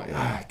know?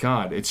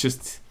 God, it's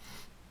just...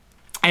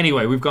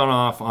 Anyway, we've gone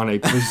off on a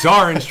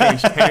bizarre and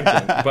strange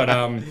tangent,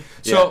 but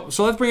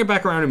so let's bring it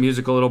back around to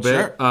music a little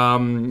bit. Sure.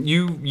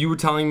 You were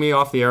telling me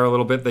off the air a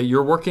little bit that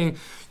you're working.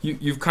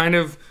 You've kind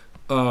of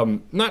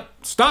not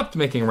stopped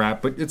making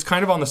rap, but it's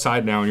kind of on the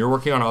side now, and you're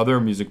working on other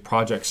music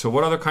projects. So,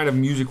 what other kind of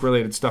music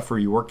related stuff are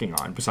you working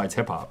on besides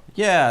hip hop?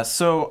 Yeah,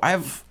 so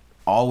I've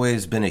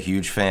always been a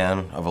huge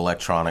fan of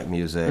electronic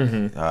music.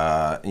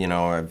 Mm-hmm. You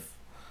know,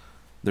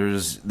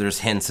 there's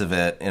hints of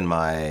it in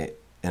my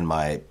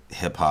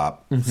hip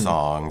hop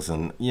songs,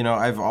 and you know,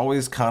 I've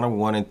always kind of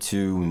wanted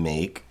to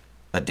make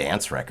a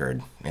dance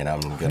record, and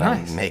I'm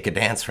gonna make a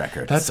dance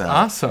record. That's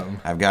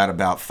awesome. I've got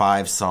about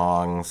 5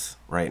 songs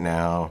right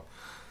now.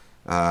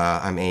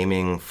 I'm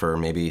aiming for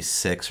maybe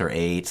 6 or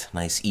 8,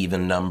 nice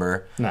even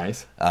number.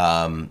 Nice.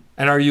 And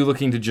are you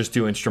looking to just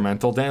do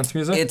instrumental dance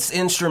music? It's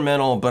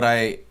instrumental, but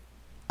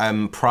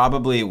I'm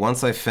probably,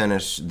 once I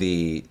finish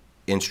the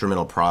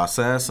instrumental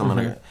process,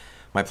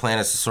 my plan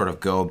is to sort of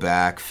go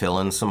back, fill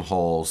in some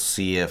holes,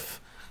 see if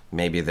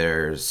maybe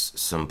there's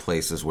some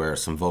places where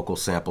some vocal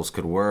samples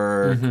could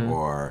work,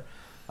 or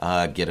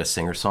get a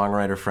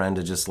singer-songwriter friend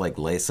to just like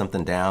lay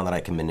something down that I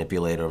can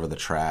manipulate over the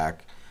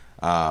track.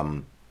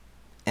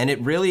 And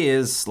it really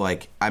is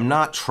like, I'm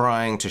not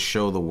trying to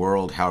show the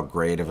world how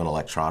great of an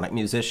electronic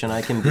musician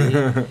I can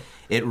be.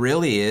 It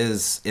really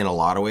is, in a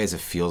lot of ways,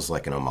 it feels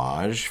like an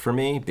homage for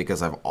me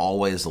because I've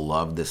always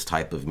loved this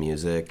type of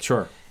music.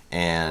 Sure.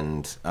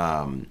 And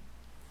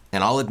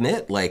I'll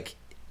admit, like,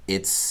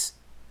 it's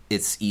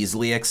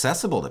easily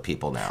accessible to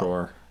people now.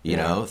 Sure. You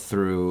know,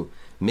 through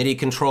MIDI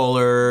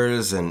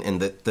controllers and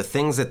the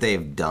things that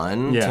they've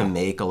done to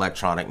make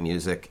electronic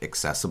music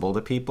accessible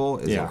to people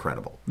is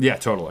incredible. Yeah,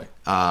 totally.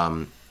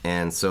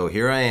 And so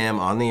here I am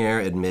on the air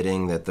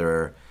admitting that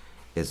there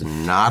is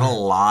not a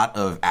lot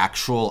of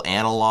actual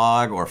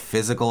analog or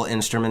physical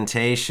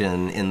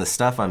instrumentation in the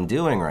stuff I'm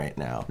doing right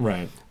now.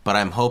 Right. But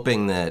I'm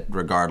hoping that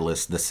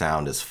regardless, the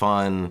sound is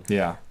fun.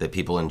 Yeah. That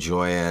people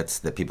enjoy it.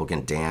 That people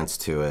can dance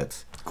to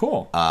it.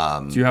 Cool.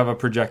 Do you have a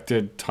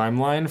projected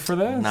timeline for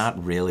this?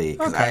 Not really.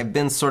 'Cause Okay. I've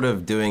been sort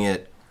of doing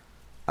it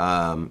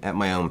at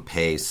my own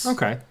pace.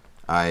 Okay.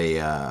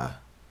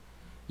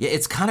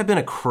 It's kind of been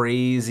a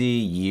crazy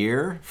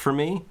year for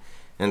me.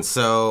 And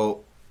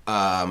so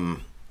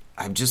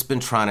I've just been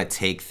trying to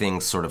take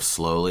things sort of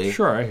slowly.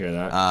 Sure, I hear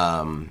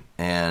that.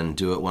 And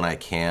do it when I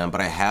can.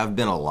 But I have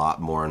been a lot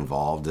more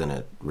involved in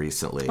it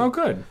recently. Oh,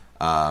 good.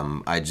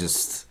 I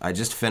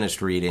just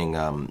finished reading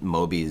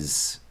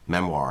Moby's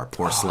memoir,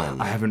 Porcelain.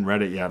 I haven't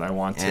read it yet. I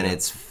want to. And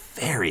it's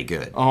very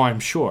good. Oh, I'm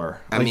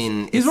sure. I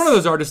mean, he's it's- one of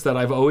those artists that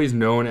I've always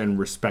known and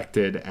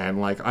respected,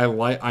 and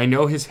I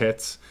know his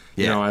hits.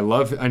 You Yeah. know,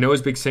 I know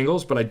his big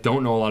singles, but I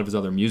don't know a lot of his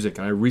other music.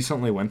 And I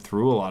recently went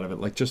through a lot of it,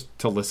 like just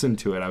to listen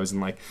to it. I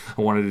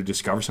wanted to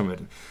discover some of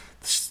it.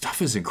 The stuff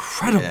is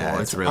incredible.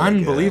 Yeah, it's really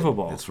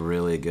unbelievable. good. It's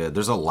really good.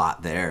 There's a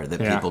lot there that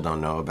people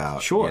don't know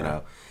about. Sure. You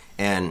know?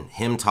 And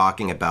him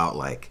talking about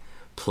like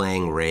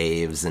playing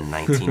raves in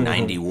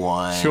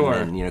 1991. Sure.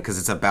 And, you know, because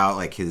it's about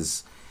like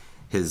his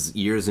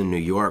years in New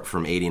York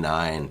from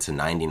 89 to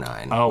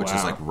 99, which is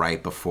wow. like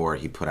right before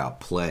he put out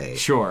Play.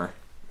 Sure.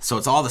 So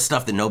it's all the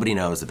stuff that nobody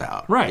knows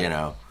about. Right. You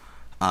know?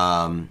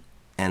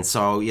 And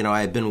so, you know,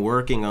 I had been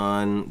working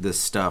on this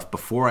stuff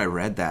before I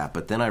read that,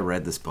 but then I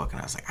read this book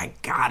and I was like, I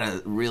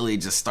gotta really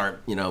just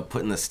start, you know,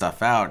 putting this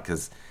stuff out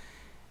because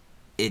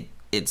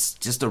it's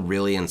just a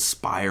really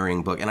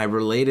inspiring book. And I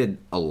related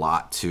a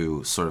lot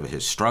to sort of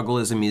his struggle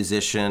as a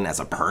musician, as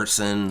a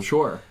person.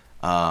 Sure.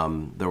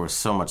 There was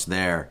so much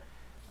there.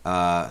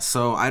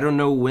 So I don't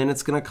know when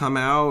it's going to come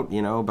out,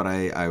 you know, but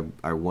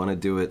I want to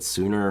do it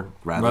sooner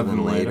rather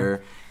than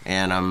later.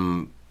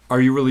 And Are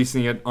you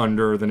releasing it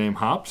under the name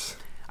Hops?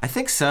 I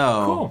think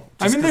so. Cool.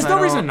 I Just mean, there's 'cause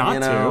no reason don't, not you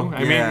know, to.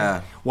 I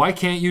mean, why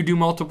can't you do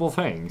multiple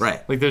things?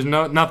 Right. Like, there's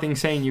nothing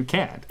saying you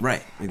can't.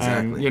 Right,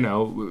 exactly. And, you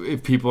know,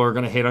 if people are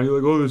going to hate on you,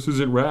 like, oh, this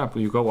isn't rap,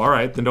 you go, all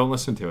right, then don't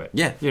listen to it.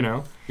 Yeah. You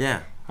know?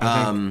 Yeah.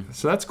 I think,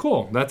 so that's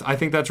cool. I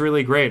think that's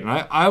really great. And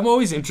I'm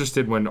always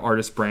interested when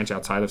artists branch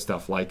outside of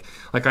stuff. Like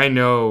I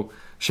know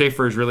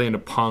Schaefer is really into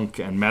punk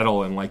and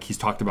metal, and like he's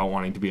talked about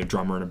wanting to be a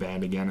drummer in a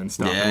band again and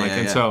stuff.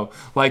 Yeah, So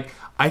like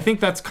I think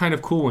that's kind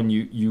of cool when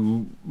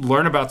you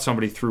learn about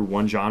somebody through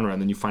one genre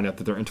and then you find out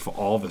that they're into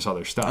all this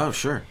other stuff. Oh,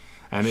 sure.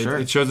 And Sure.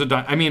 it shows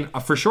I mean,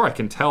 for sure, I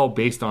can tell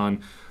based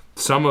on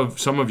some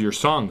of your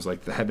songs.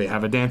 Like they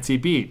have a dancey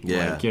beat.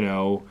 Yeah. Like, you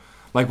know,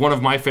 like one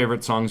of my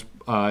favorite songs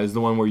is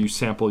the one where you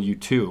sample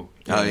U2.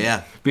 Oh,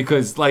 yeah.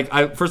 Because, like,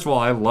 first of all,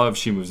 I love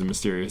She Moves in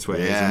Mysterious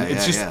Ways. Yeah, and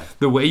it's yeah, just yeah.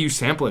 the way you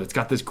sample it. It's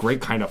got this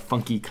great kind of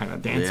funky kind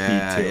of dance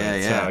beat to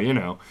it. Yeah. So, you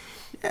know.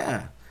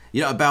 Yeah.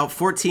 About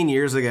 14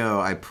 years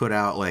ago, I put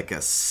out like a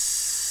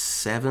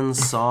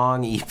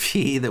 7-song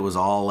EP that was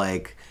all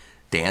like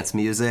dance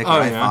music. Oh,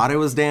 I yeah. thought it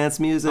was dance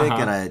music,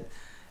 and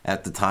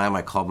at the time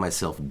I called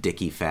myself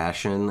Dickie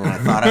Fashion, and I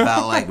thought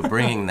about like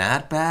bringing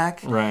that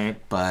back. Right.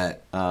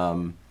 But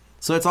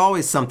so it's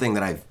always something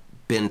that I've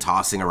been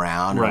tossing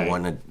around Right.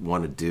 and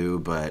want to do,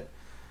 but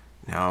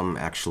now I'm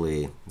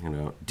actually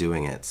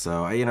doing it.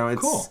 So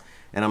it's Cool.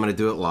 And I'm going to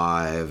do it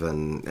live,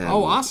 and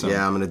Oh, awesome.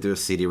 Yeah, I'm going to do a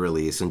CD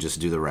release and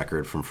just do the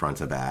record from front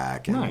to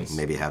back, and Nice.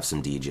 maybe have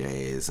some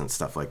DJs and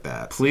stuff like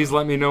that. Please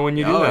let me know when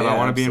you do Oh, that. I yeah,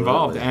 want to be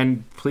involved. absolutely.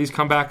 And please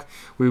come back.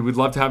 We would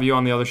love to have you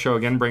on the other show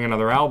again, bring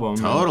another album.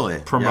 and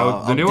Totally.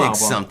 Promote Yeah, the new I'll dig album.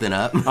 something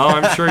up. Oh,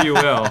 I'm sure you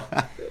will.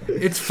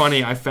 It's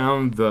funny. I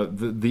found the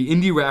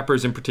indie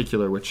rappers in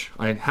particular, which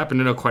I happen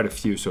to know quite a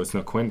few, so it's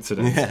no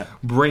coincidence,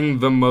 bring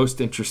the most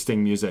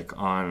interesting music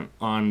on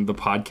the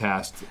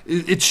podcast.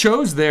 It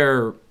shows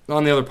their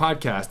on the other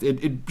podcast.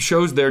 It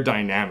shows their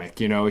dynamic.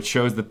 It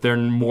shows that they're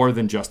more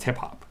than just hip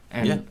hop,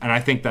 and I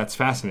think that's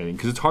fascinating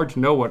because it's hard to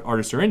know what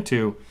artists are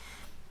into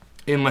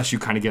unless you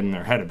kind of get in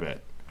their head a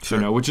bit.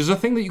 Sure. Which is a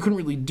thing that you couldn't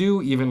really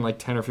do even like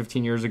 10 or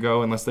 15 years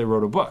ago unless they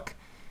wrote a book.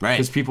 Right.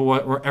 Because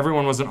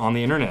everyone wasn't on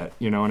the internet,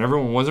 and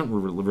everyone wasn't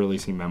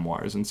releasing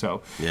memoirs, and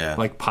so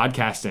like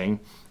podcasting.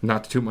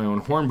 Not to toot my own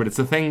horn, but it's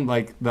a thing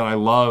like that I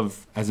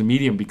love as a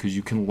medium because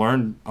you can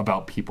learn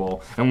about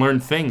people and learn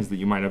things that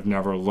you might have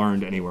never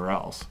learned anywhere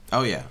else.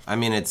 Oh yeah, I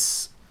mean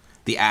it's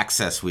the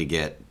access we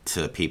get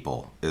to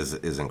people is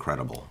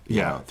incredible.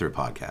 You know, through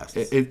podcasts.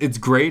 It's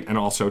great and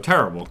also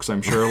terrible because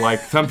I'm sure like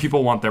some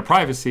people want their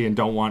privacy and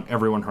don't want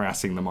everyone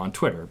harassing them on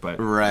Twitter, but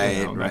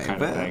Right. that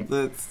kind of thing.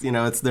 It's,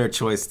 it's their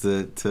choice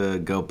to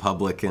go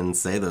public and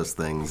say those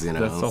things.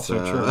 That's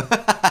also true.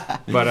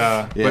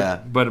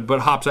 But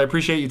Hops, I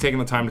appreciate you taking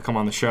the time to come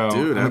on the show.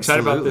 Dude, I'm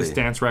excited about this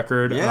absolutely. dance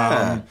record.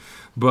 Yeah.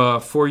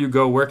 Before you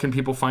go, where can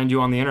people find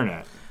you on the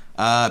internet?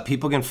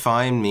 People can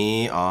find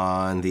me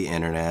on the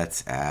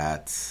internet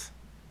at.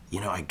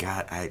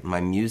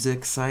 My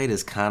music site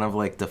is kind of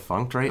like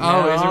defunct right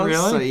now. Oh, is it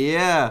really? So,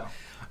 yeah.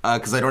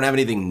 Because I don't have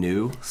anything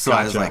new. So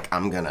I was Gotcha. like,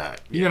 I'm going to...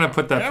 You're going to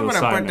put that to the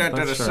side. I'm going to put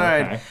that to the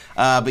side. Okay.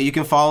 But you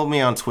can follow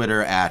me on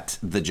Twitter at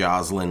the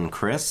Joslyn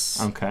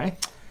Chris. Okay.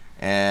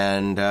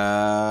 And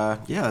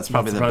that's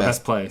probably That's the the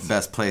best place.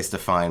 Best place to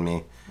find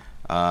me.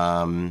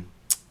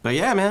 But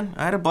yeah, man,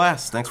 I had a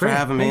blast. Thanks for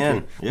having me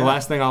in. The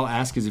last thing I'll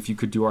ask is if you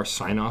could do our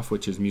sign off,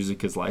 which is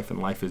music is life and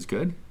life is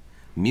good.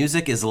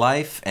 Music is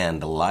life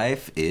and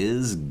life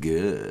is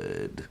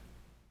good.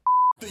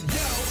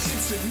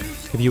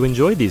 If you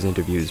enjoyed these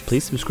interviews,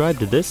 please subscribe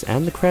to this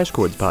and the Crash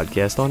Chords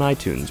podcast on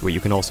iTunes, where you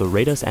can also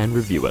rate us and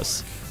review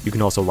us. You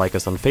can also like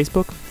us on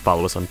Facebook,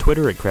 follow us on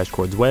Twitter at Crash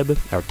Chords Web,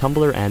 our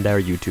Tumblr, and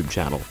our YouTube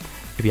channel.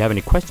 If you have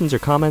any questions or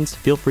comments,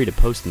 feel free to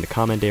post in the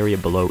comment area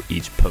below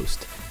each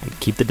post. And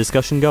keep the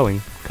discussion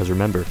going, because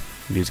remember,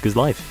 music is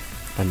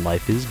life, and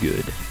life is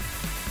good.